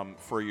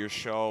for your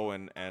show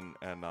and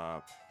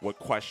what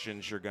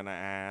questions you're gonna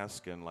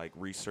ask and like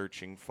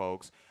researching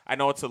folks? I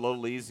know it's a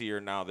little easier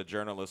now. The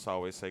journalists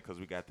always say because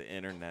we got the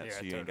internet,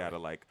 so you ain't gotta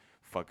like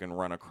fucking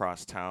run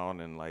across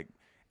town and like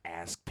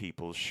ask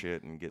people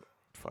shit and get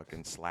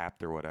fucking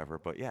slapped or whatever.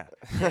 But yeah,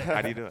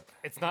 how do you do it?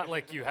 It's not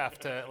like you have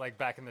to, like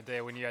back in the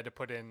day when you had to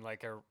put in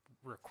like a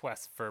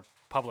request for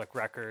public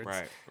records,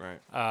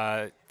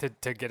 right,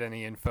 to get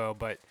any info.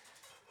 But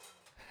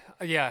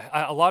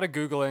yeah, a lot of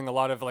Googling, a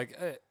lot of like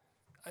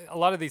a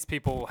lot of these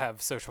people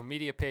have social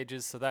media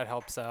pages, so that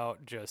helps out.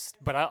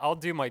 But I'll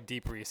do my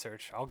deep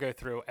research. I'll go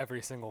through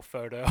every single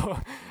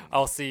photo.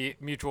 I'll see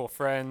mutual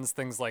friends,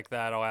 things like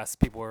that. I'll ask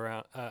people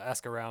around,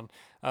 ask around.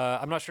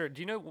 I'm not sure.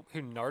 Do you know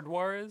who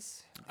Nardwar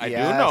is? I do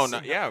Yes. know.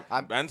 Yeah,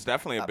 I'm Ben's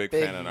definitely a big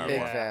big, fan of big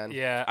Nardwar. fan.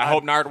 Yeah. I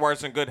hope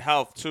Nardwar's in good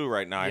health too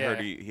right now. I Yeah.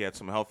 heard he had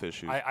some health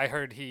issues. I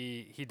heard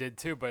he did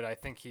too, but I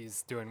think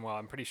he's doing well.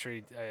 I'm pretty sure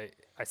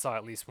I saw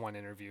at least one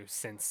interview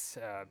since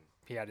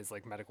he had his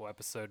like medical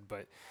episode.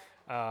 But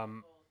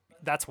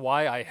that's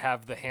why I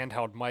have the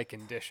handheld mic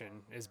in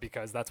Dishon, is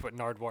because that's what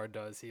Nardwar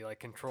does. He like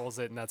controls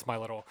it, and that's my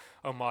little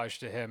homage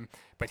to him.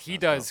 But he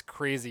does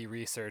crazy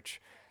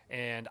research,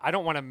 and I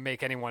don't want to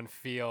make anyone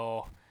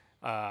feel.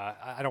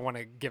 I don't want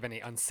to give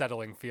any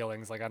unsettling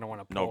feelings. Like I don't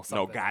want to pull no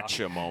something out.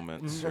 gotcha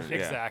moments.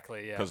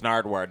 Exactly. Yeah. Because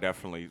Nardwar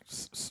definitely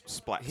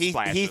He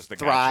splashes the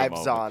gotcha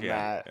thrives moment. on Yeah,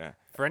 that. yeah.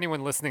 For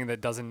anyone listening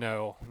that doesn't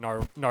know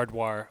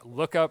Nardwar,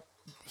 look up.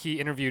 He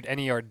interviewed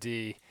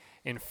NERD,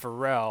 and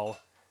Pharrell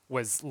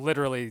was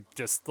literally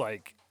just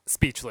like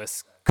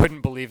speechless.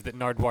 Couldn't believe that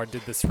Nardwar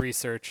did this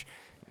research.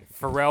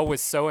 Pharrell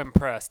was so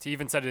impressed. He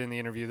even said it in the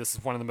interview. This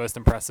is one of the most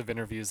impressive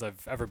interviews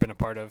I've ever been a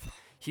part of.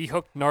 He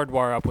hooked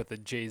Nardwar up with a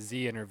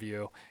Jay-Z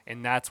interview,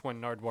 and that's when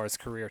Nardwar's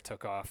career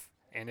took off.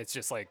 And it's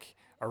just like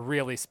a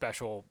really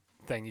special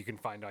thing you can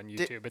find on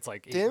YouTube. It's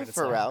like 8 Didn't minutes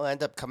long. Pharrell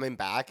end up coming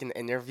back and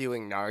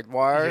interviewing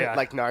Nardwar, Yeah.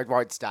 like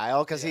Nardwar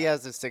style? Because he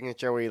has this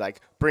signature where he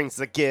like brings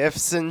the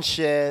gifts and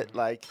shit.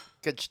 Like,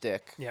 good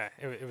shtick. Yeah,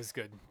 it was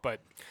good.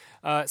 But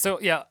so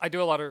yeah, I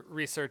do a lot of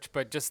research,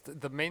 but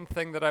just the main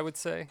thing that I would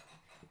say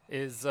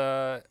is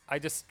I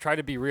just try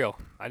to be real.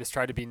 I just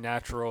try to be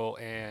natural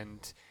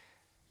and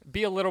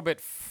be a little bit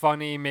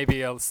funny,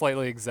 maybe a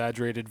slightly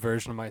exaggerated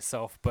version of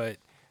myself, but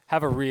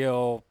have a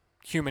real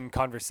human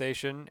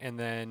conversation and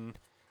then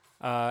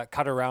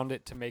cut around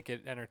it to make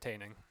it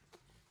entertaining.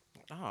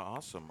 Oh,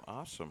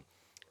 awesome.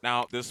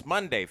 Now, this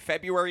Monday,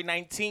 February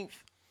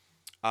 19th,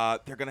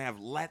 they're going to have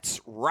Let's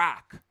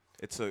Rock.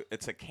 It's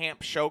a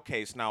camp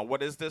showcase. Now,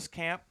 what is this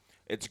camp?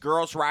 It's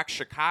Girls Rock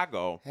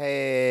Chicago.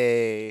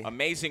 Hey.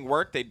 Amazing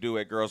work they do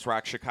at Girls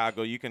Rock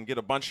Chicago. You can get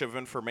a bunch of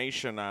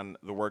information on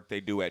the work they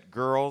do at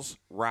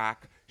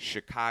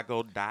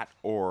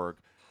girlsrockchicago.org.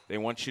 They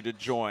want you to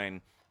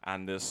join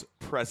on this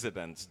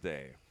President's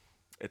Day.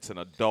 It's an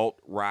adult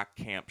rock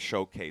camp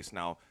showcase.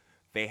 Now,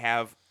 they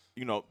have,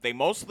 they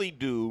mostly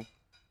do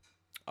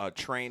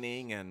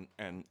training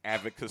and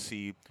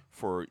advocacy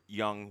for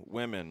young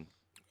women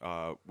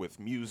with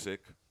music,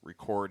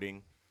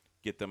 recording,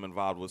 get them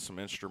involved with some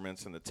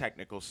instruments and the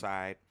technical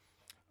side.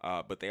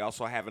 But they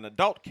also have an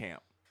adult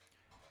camp.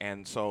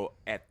 And so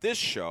at this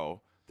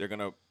show, they're going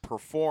to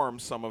perform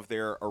some of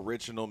their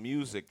original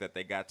music that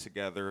they got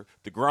together,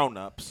 the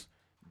grown-ups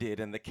did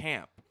in the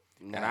camp.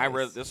 Nice. And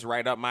this is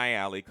right up my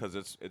alley because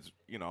it's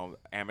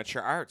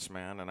amateur arts,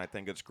 man. And I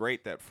think it's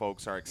great that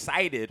folks are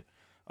excited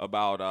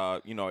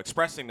about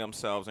expressing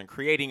themselves and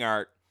creating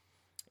art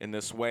in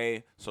this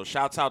way. So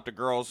shouts out to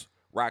Girls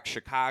Rock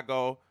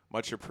Chicago.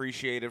 Much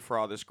appreciated for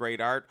all this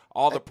great art.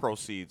 All the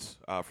proceeds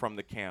from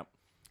the camp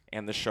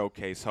and the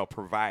showcase help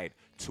provide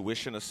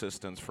tuition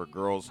assistance for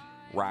Girls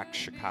Rock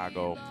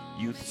Chicago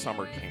youth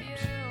summer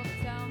camps.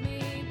 Tell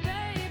me,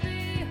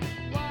 baby,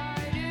 why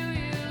do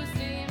you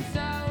seem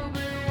so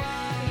blue?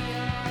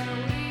 Why are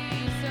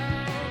we so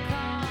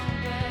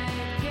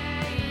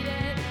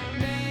complicated?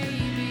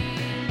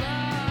 Maybe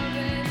love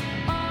is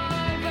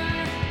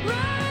overrated.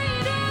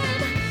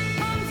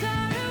 I'm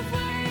tired of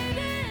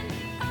waiting.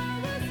 I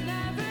was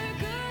never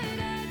good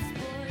at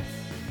sports.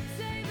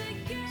 Say the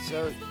game.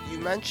 So you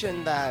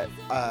mentioned that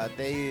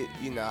they,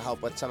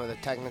 help with some of the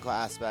technical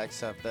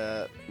aspects of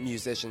the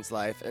musician's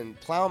life. And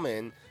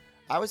Plowman,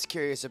 I was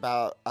curious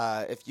about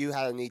if you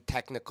had any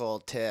technical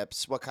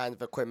tips. What kind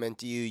of equipment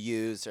do you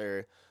use,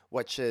 or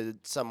what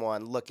should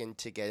someone looking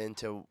to get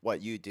into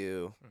what you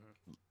do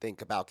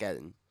think about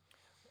getting?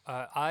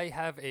 I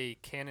have a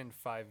Canon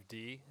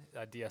 5D,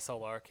 a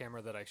DSLR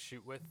camera that I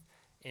shoot with,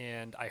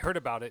 and I heard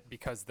about it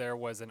because there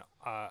was an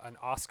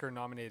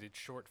Oscar-nominated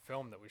short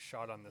film that was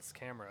shot on this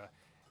camera,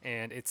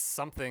 and it's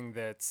something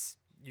that's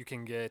you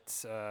can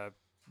get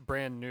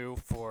brand new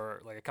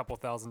for like a couple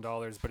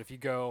 $1,000s. But if you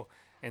go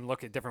and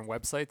look at different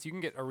websites, you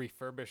can get a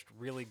refurbished,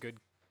 really good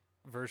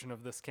version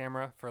of this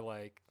camera for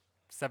like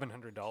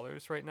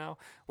 $700 right now,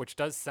 which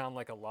does sound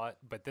like a lot,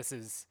 but this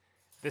is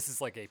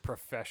like a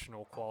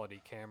professional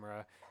quality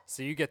camera.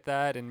 So you get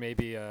that and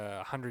maybe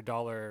a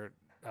 $100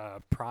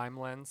 prime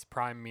lens.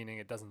 Prime meaning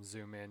it doesn't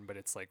zoom in, but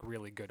it's like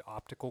really good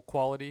optical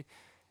quality.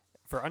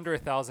 For under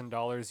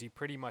 $1,000, you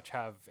pretty much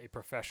have a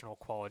professional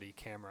quality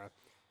camera.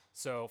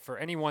 So for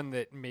anyone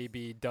that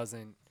maybe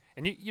doesn't,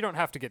 and you don't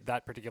have to get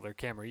that particular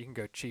camera, you can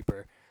go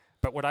cheaper.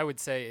 But what I would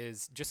say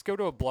is just go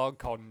to a blog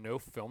called No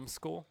Film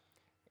School,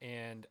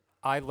 and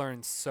I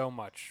learned so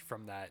much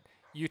from that.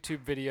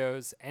 YouTube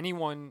videos,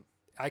 anyone,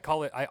 I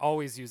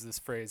always use this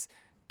phrase,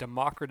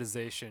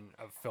 democratization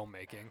of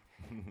filmmaking.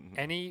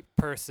 Any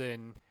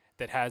person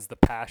that has the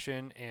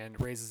passion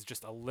and raises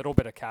just a little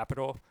bit of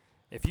capital,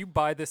 if you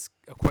buy this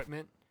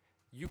equipment,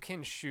 you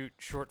can shoot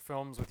short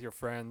films with your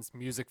friends,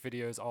 music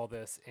videos, all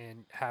this,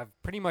 and have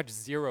pretty much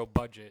zero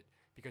budget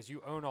because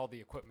you own all the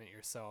equipment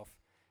yourself.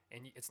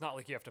 And it's not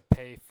like you have to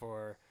pay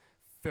for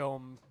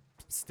film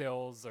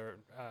stills or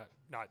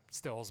not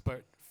stills,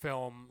 but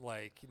film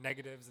like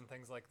negatives and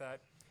things like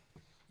that.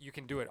 You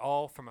can do it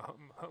all from a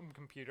home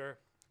computer,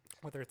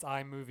 whether it's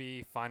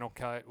iMovie, Final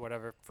Cut,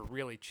 whatever, for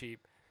really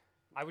cheap.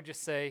 I would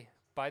just say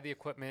buy the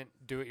equipment,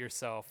 do it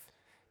yourself.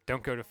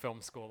 Don't go to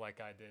film school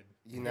like I did.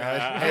 You know,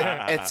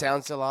 it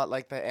sounds a lot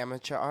like the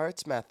amateur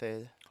arts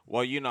method.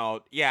 Well,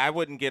 I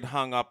wouldn't get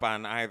hung up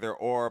on either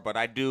or, but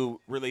I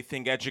do really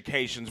think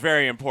education's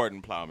very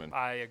important, Plowman.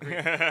 I agree.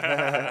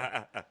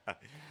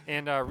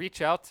 And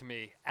reach out to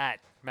me at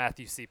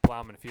Matthew C.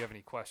 Plowman if you have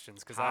any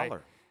questions, because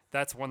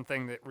that's one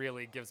thing that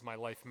really gives my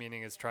life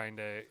meaning is trying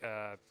to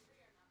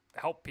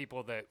help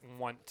people that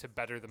want to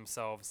better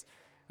themselves,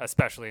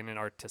 especially in an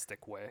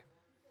artistic way.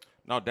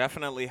 No,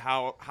 definitely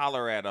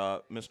holler at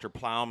Mr.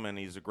 Plowman.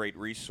 He's a great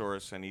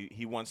resource, and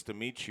he wants to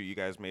meet you. You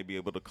guys may be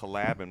able to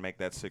collab and make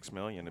that $6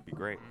 million. It'd be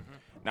great.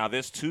 Mm-hmm. Now,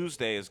 this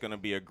Tuesday is going to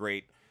be a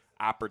great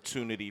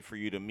opportunity for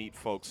you to meet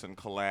folks and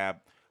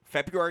collab.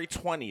 February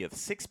 20th,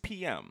 6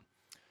 p.m.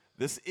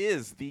 This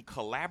is the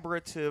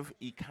Collaborative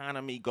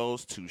Economy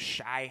Goes to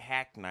Shy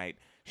Hack Night.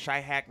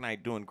 Shy Hack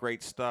Night doing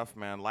great stuff,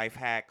 man. Life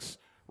hacks,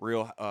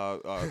 real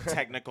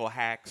technical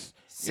hacks.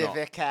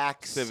 Civic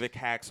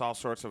hacks, all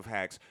sorts of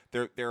hacks.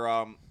 They're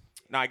now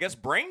I guess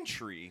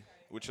Braintree,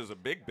 which is a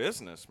big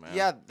business, man.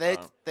 Yeah,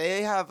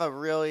 they have a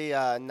really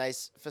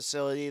nice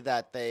facility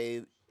that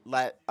they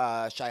let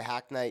Shy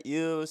Hack Night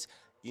use.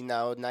 You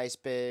know, nice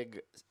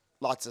big,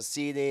 lots of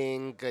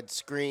seating, good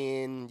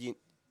screen,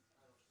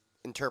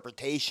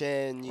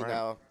 interpretation. You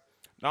know.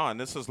 No, and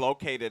this is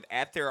located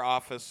at their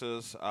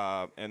offices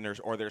and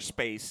their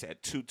space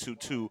at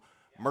 222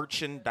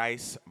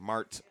 Merchandise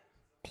Mart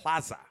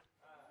Plaza.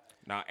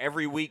 Now,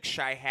 every week,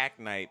 Shy Hack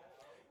Night,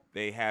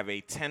 they have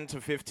a 10 to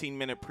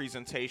 15-minute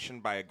presentation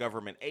by a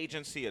government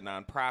agency, a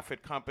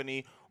nonprofit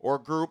company, or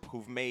group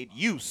who've made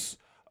use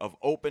of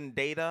open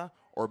data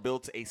or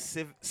built a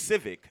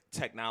civic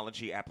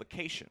technology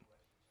application.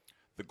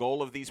 The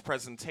goal of these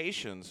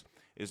presentations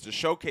is to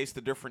showcase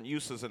the different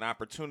uses and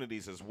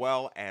opportunities as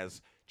well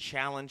as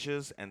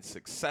challenges and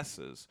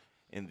successes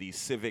in the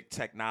civic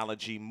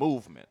technology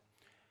movement.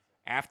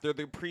 After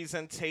the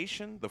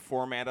presentation, the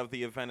format of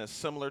the event is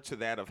similar to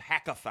that of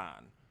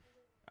Hackathon.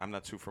 I'm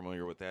not too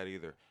familiar with that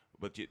either.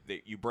 But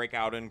you break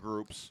out in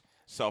groups,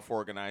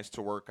 self-organized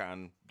to work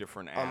on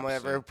different apps. On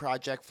whatever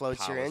project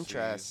floats your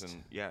interest.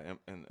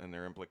 And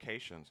their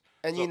implications.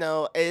 And, you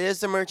know, it is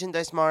the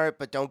Merchandise Mart,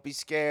 but don't be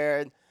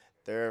scared.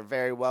 They're a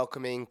very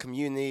welcoming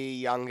community,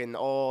 young and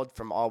old,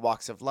 from all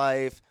walks of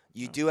life.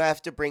 You do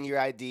have to bring your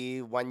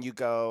ID when you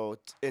go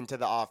into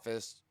the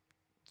office.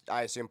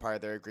 I assume part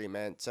of their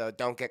agreement. So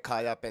don't get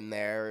caught up in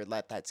there or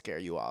let that scare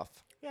you off.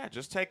 Yeah,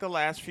 just take the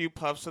last few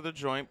puffs of the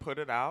joint, put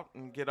it out,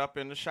 and get up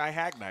into Shy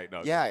Hack Night.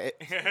 No, yeah,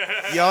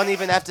 you don't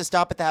even have to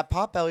stop at that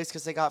Potbelly's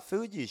because they got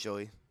food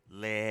usually.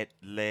 Lit.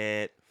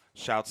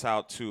 Shouts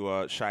out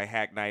to Shy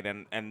Hack Night.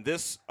 And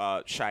this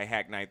Shy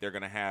Hack Night, they're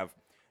going to have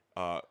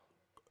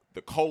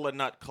the Cola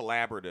Nut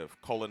Collaborative,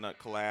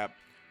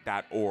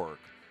 colanutcollab.org.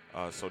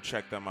 So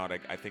check them out.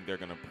 I think they're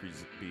going to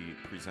be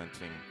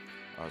presenting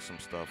some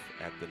stuff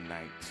at the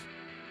night.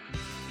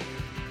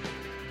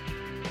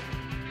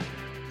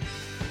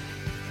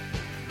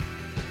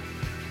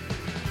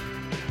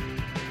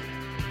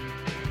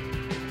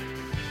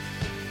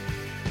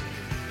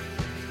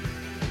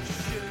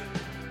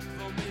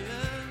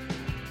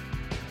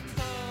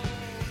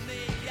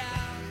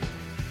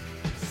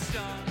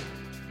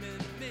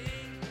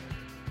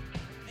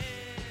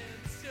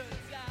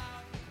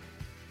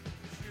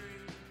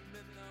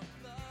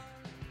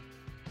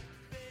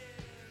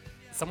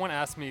 Someone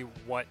asked me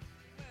what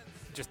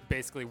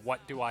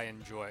do I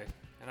enjoy?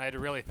 And I had to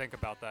really think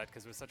about that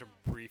because it was such a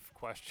brief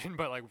question,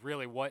 but like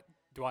really what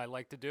do I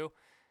like to do?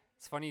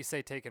 It's funny you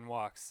say taking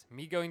walks.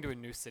 Me going to a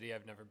new city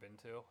I've never been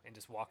to and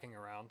just walking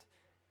around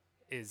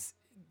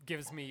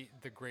gives me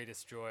the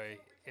greatest joy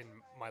in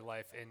my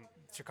life. And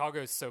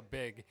Chicago is so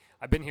big.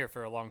 I've been here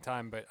for a long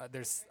time, but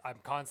I'm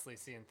constantly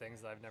seeing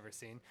things that I've never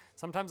seen.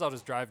 Sometimes I'll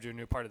just drive to a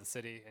new part of the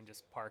city and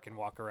just park and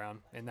walk around,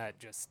 and I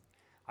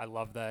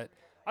love that.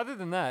 Other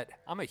than that,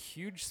 I'm a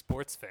huge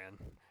sports fan.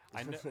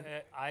 I'm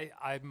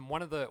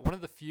one of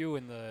the few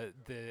in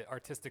the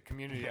artistic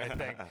community. I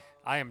think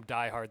I am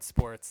diehard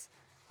sports.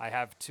 I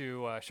have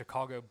two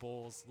Chicago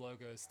Bulls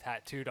logos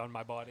tattooed on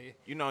my body.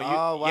 You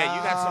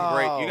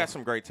got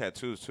some great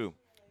tattoos too.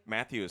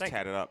 Matthew is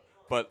tatted up,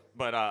 but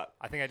I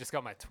think I just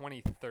got my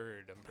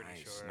 23rd. I'm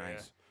pretty sure.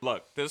 Nice. Yeah.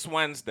 Look, this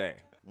Wednesday,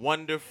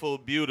 wonderful,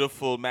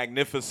 beautiful,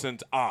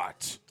 magnificent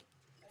art.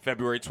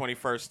 February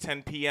 21st,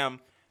 10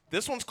 p.m.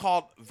 This one's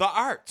called The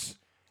Arts.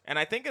 And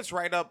I think it's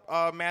right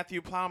up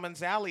Matthew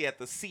Plowman's alley at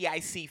the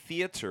CIC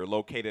Theater,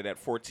 located at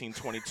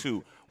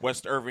 1422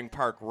 West Irving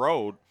Park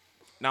Road.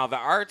 Now, The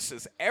Arts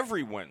is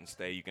every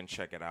Wednesday. You can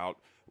check it out.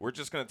 We're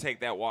just going to take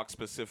that walk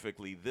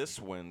specifically this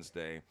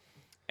Wednesday.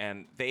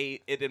 And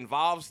it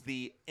involves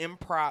the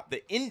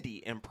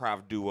indie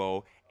improv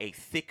duo, A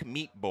Thick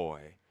Meat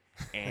Boy,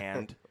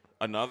 and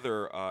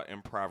another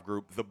improv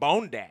group, The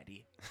Bone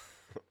Daddy,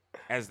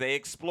 as they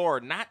explore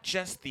not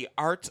just the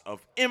art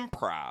of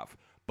improv,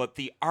 but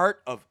the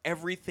art of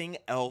everything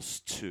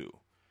else too.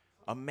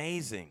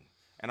 Amazing.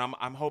 And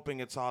I'm hoping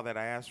it's all that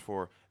I asked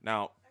for.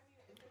 Now,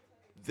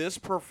 this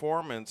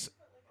performance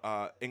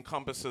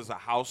encompasses a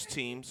house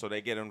team, so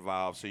they get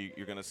involved. So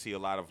you're going to see a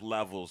lot of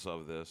levels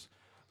of this.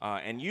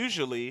 And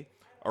usually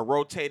a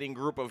rotating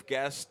group of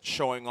guests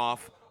showing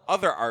off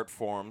other art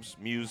forms,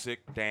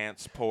 music,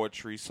 dance,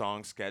 poetry,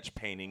 song, sketch,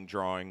 painting,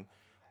 drawing,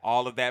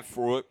 all of that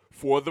for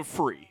the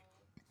free.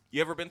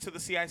 You ever been to the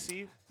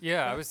CIC?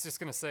 Yeah, I was just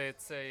gonna say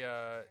it's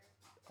a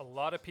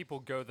lot of people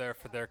go there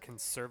for their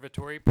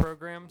conservatory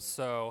program.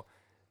 So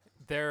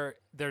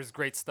there's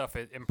great stuff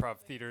at improv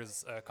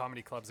theaters,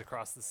 comedy clubs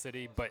across the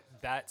city, but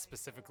that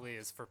specifically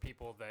is for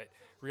people that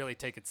really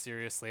take it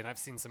seriously. And I've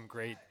seen some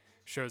great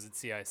shows at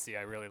CIC.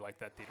 I really like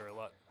that theater a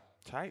lot.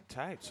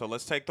 Tight. So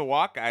let's take the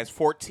walk, guys.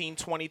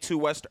 1422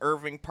 West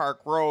Irving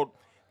Park Road,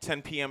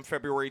 10 p.m.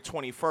 February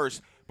 21st.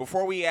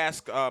 Before we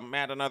ask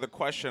Matt another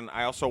question,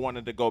 I also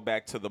wanted to go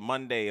back to the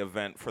Monday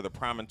event for the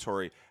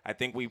Promontory. I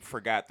think we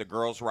forgot the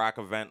Girls Rock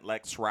event,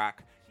 Lex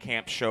Rock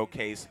Camp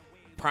Showcase.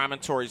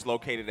 Promontory is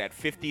located at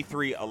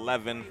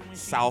 5311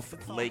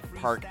 South Lake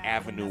Park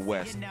Avenue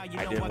West.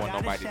 I didn't want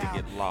nobody to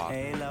get lost.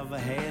 Hey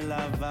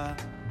lover,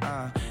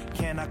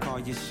 can I call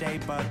you Shea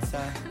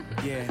Butter?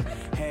 Yeah.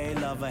 Hey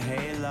lover,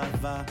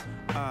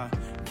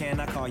 can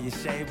I call you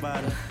Shea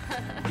Butter?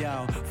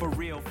 Yo, for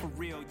real,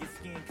 your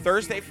skin.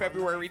 Thursday,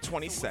 February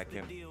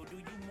 22nd,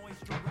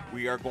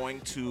 we are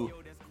going to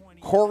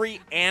Corey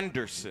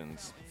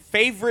Anderson's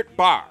favorite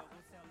bar.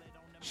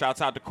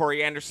 Shouts out to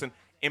Corey Anderson.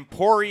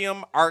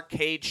 Emporium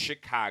Arcade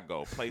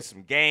Chicago. Play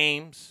some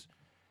games,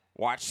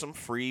 watch some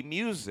free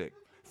music.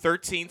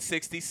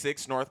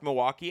 1366 North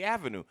Milwaukee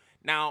Avenue.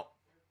 Now,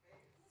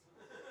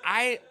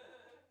 I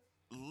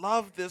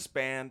love this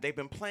band. They've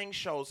been playing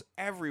shows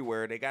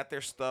everywhere. They got their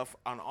stuff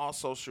on all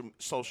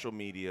social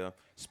media,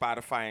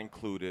 Spotify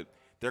included.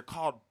 They're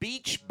called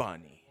Beach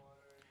Bunny,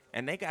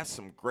 and they got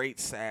some great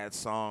sad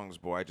songs,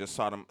 boy. I just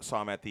saw them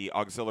at the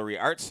Auxiliary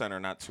Arts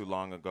Center not too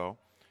long ago,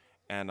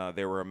 and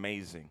they were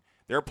amazing.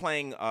 They're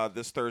playing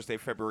this Thursday,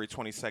 February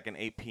 22nd,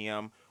 8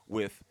 p.m.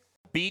 with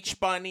Beach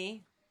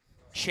Bunny,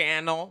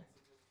 Channel,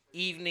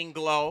 Evening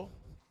Glow,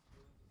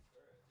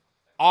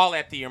 all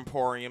at the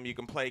Emporium. You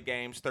can play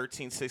games.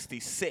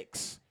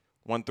 1366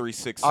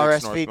 1366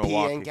 North RSVP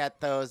Milwaukee. and get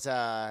those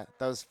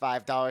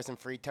 $5 in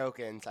free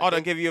tokens.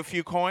 They'll give you a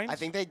few coins? I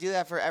think they do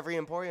that for every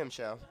Emporium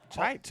show.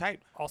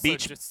 Tight. Also,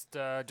 Beach.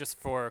 just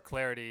for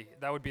clarity,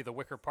 that would be the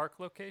Wicker Park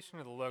location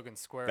or the Logan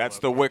Square. That's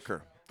location? the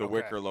Wicker. The Okay.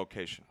 Wicker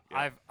location.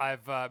 Yeah.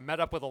 I've met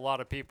up with a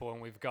lot of people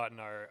and we've gotten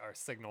our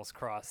signals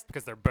crossed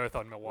because they're both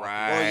on Milwaukee.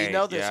 Right. Well, you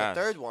know there's yes.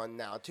 a third one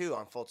now, too,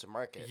 on Fulton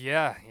Market.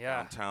 Yeah.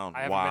 Downtown.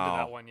 I haven't been to Wow.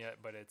 that one yet,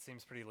 but it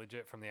seems pretty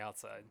legit from the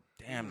outside.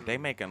 Damn, they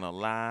making a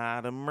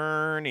lot of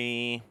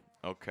money.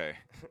 Okay.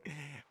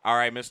 All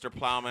right, Mr.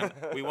 Plowman,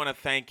 we want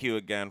to thank you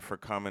again for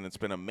coming. It's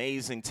been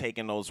amazing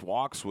taking those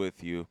walks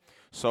with you.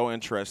 So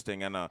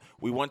interesting. And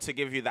we want to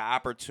give you the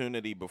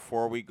opportunity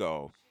before we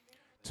go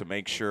to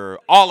make sure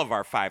all of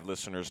our 5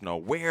 listeners know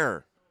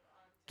where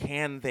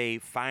can they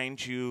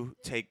find you,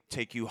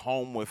 take you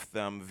home with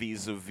them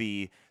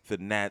vis-a-vis the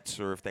nets,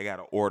 or if they got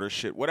to order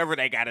shit, whatever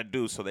they got to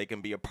do so they can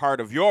be a part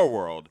of your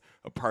world,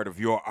 a part of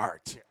your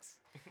art.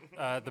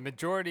 The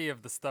majority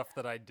of the stuff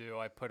that I do,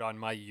 I put on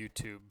my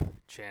YouTube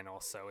channel.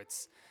 So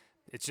it's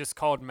just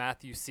called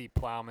Matthew C.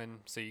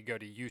 Plowman. So you go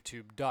to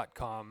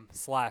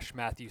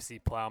youtube.com/Matthew C.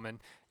 Plowman.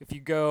 If you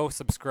go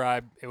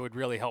subscribe, it would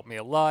really help me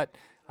a lot.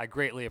 I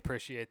greatly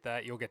appreciate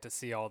that. You'll get to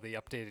see all the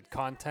updated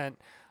content.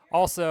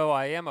 Also,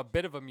 I am a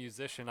bit of a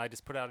musician. I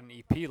just put out an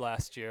EP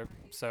last year.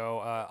 So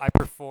I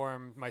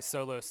perform my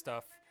solo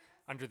stuff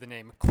under the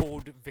name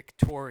Cold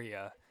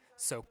Victoria.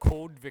 So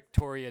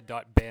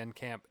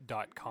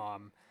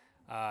coldvictoria.bandcamp.com.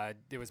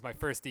 It was my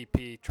first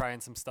EP,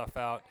 trying some stuff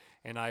out,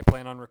 and I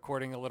plan on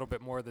recording a little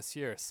bit more this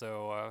year.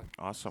 So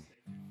Awesome.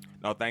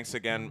 No, thanks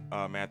again,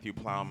 Matthew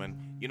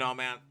Plowman. You know,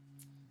 man,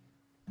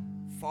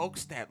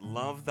 folks that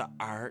love the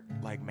art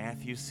like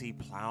Matthew C.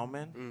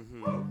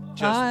 Plowman,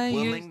 just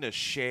willing to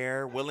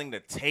share, willing to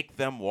take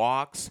them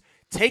walks,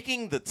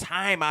 taking the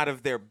time out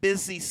of their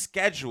busy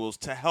schedules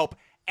to help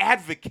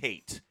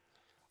advocate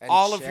And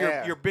all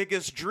share. of your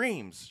biggest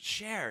dreams,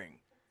 sharing.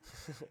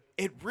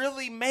 It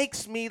really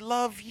makes me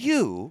love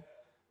you,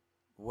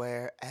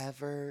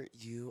 Wherever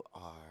you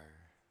are.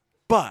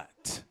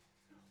 but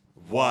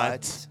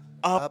what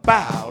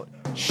about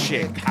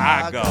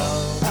Chicago?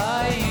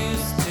 I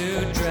used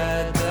to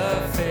dread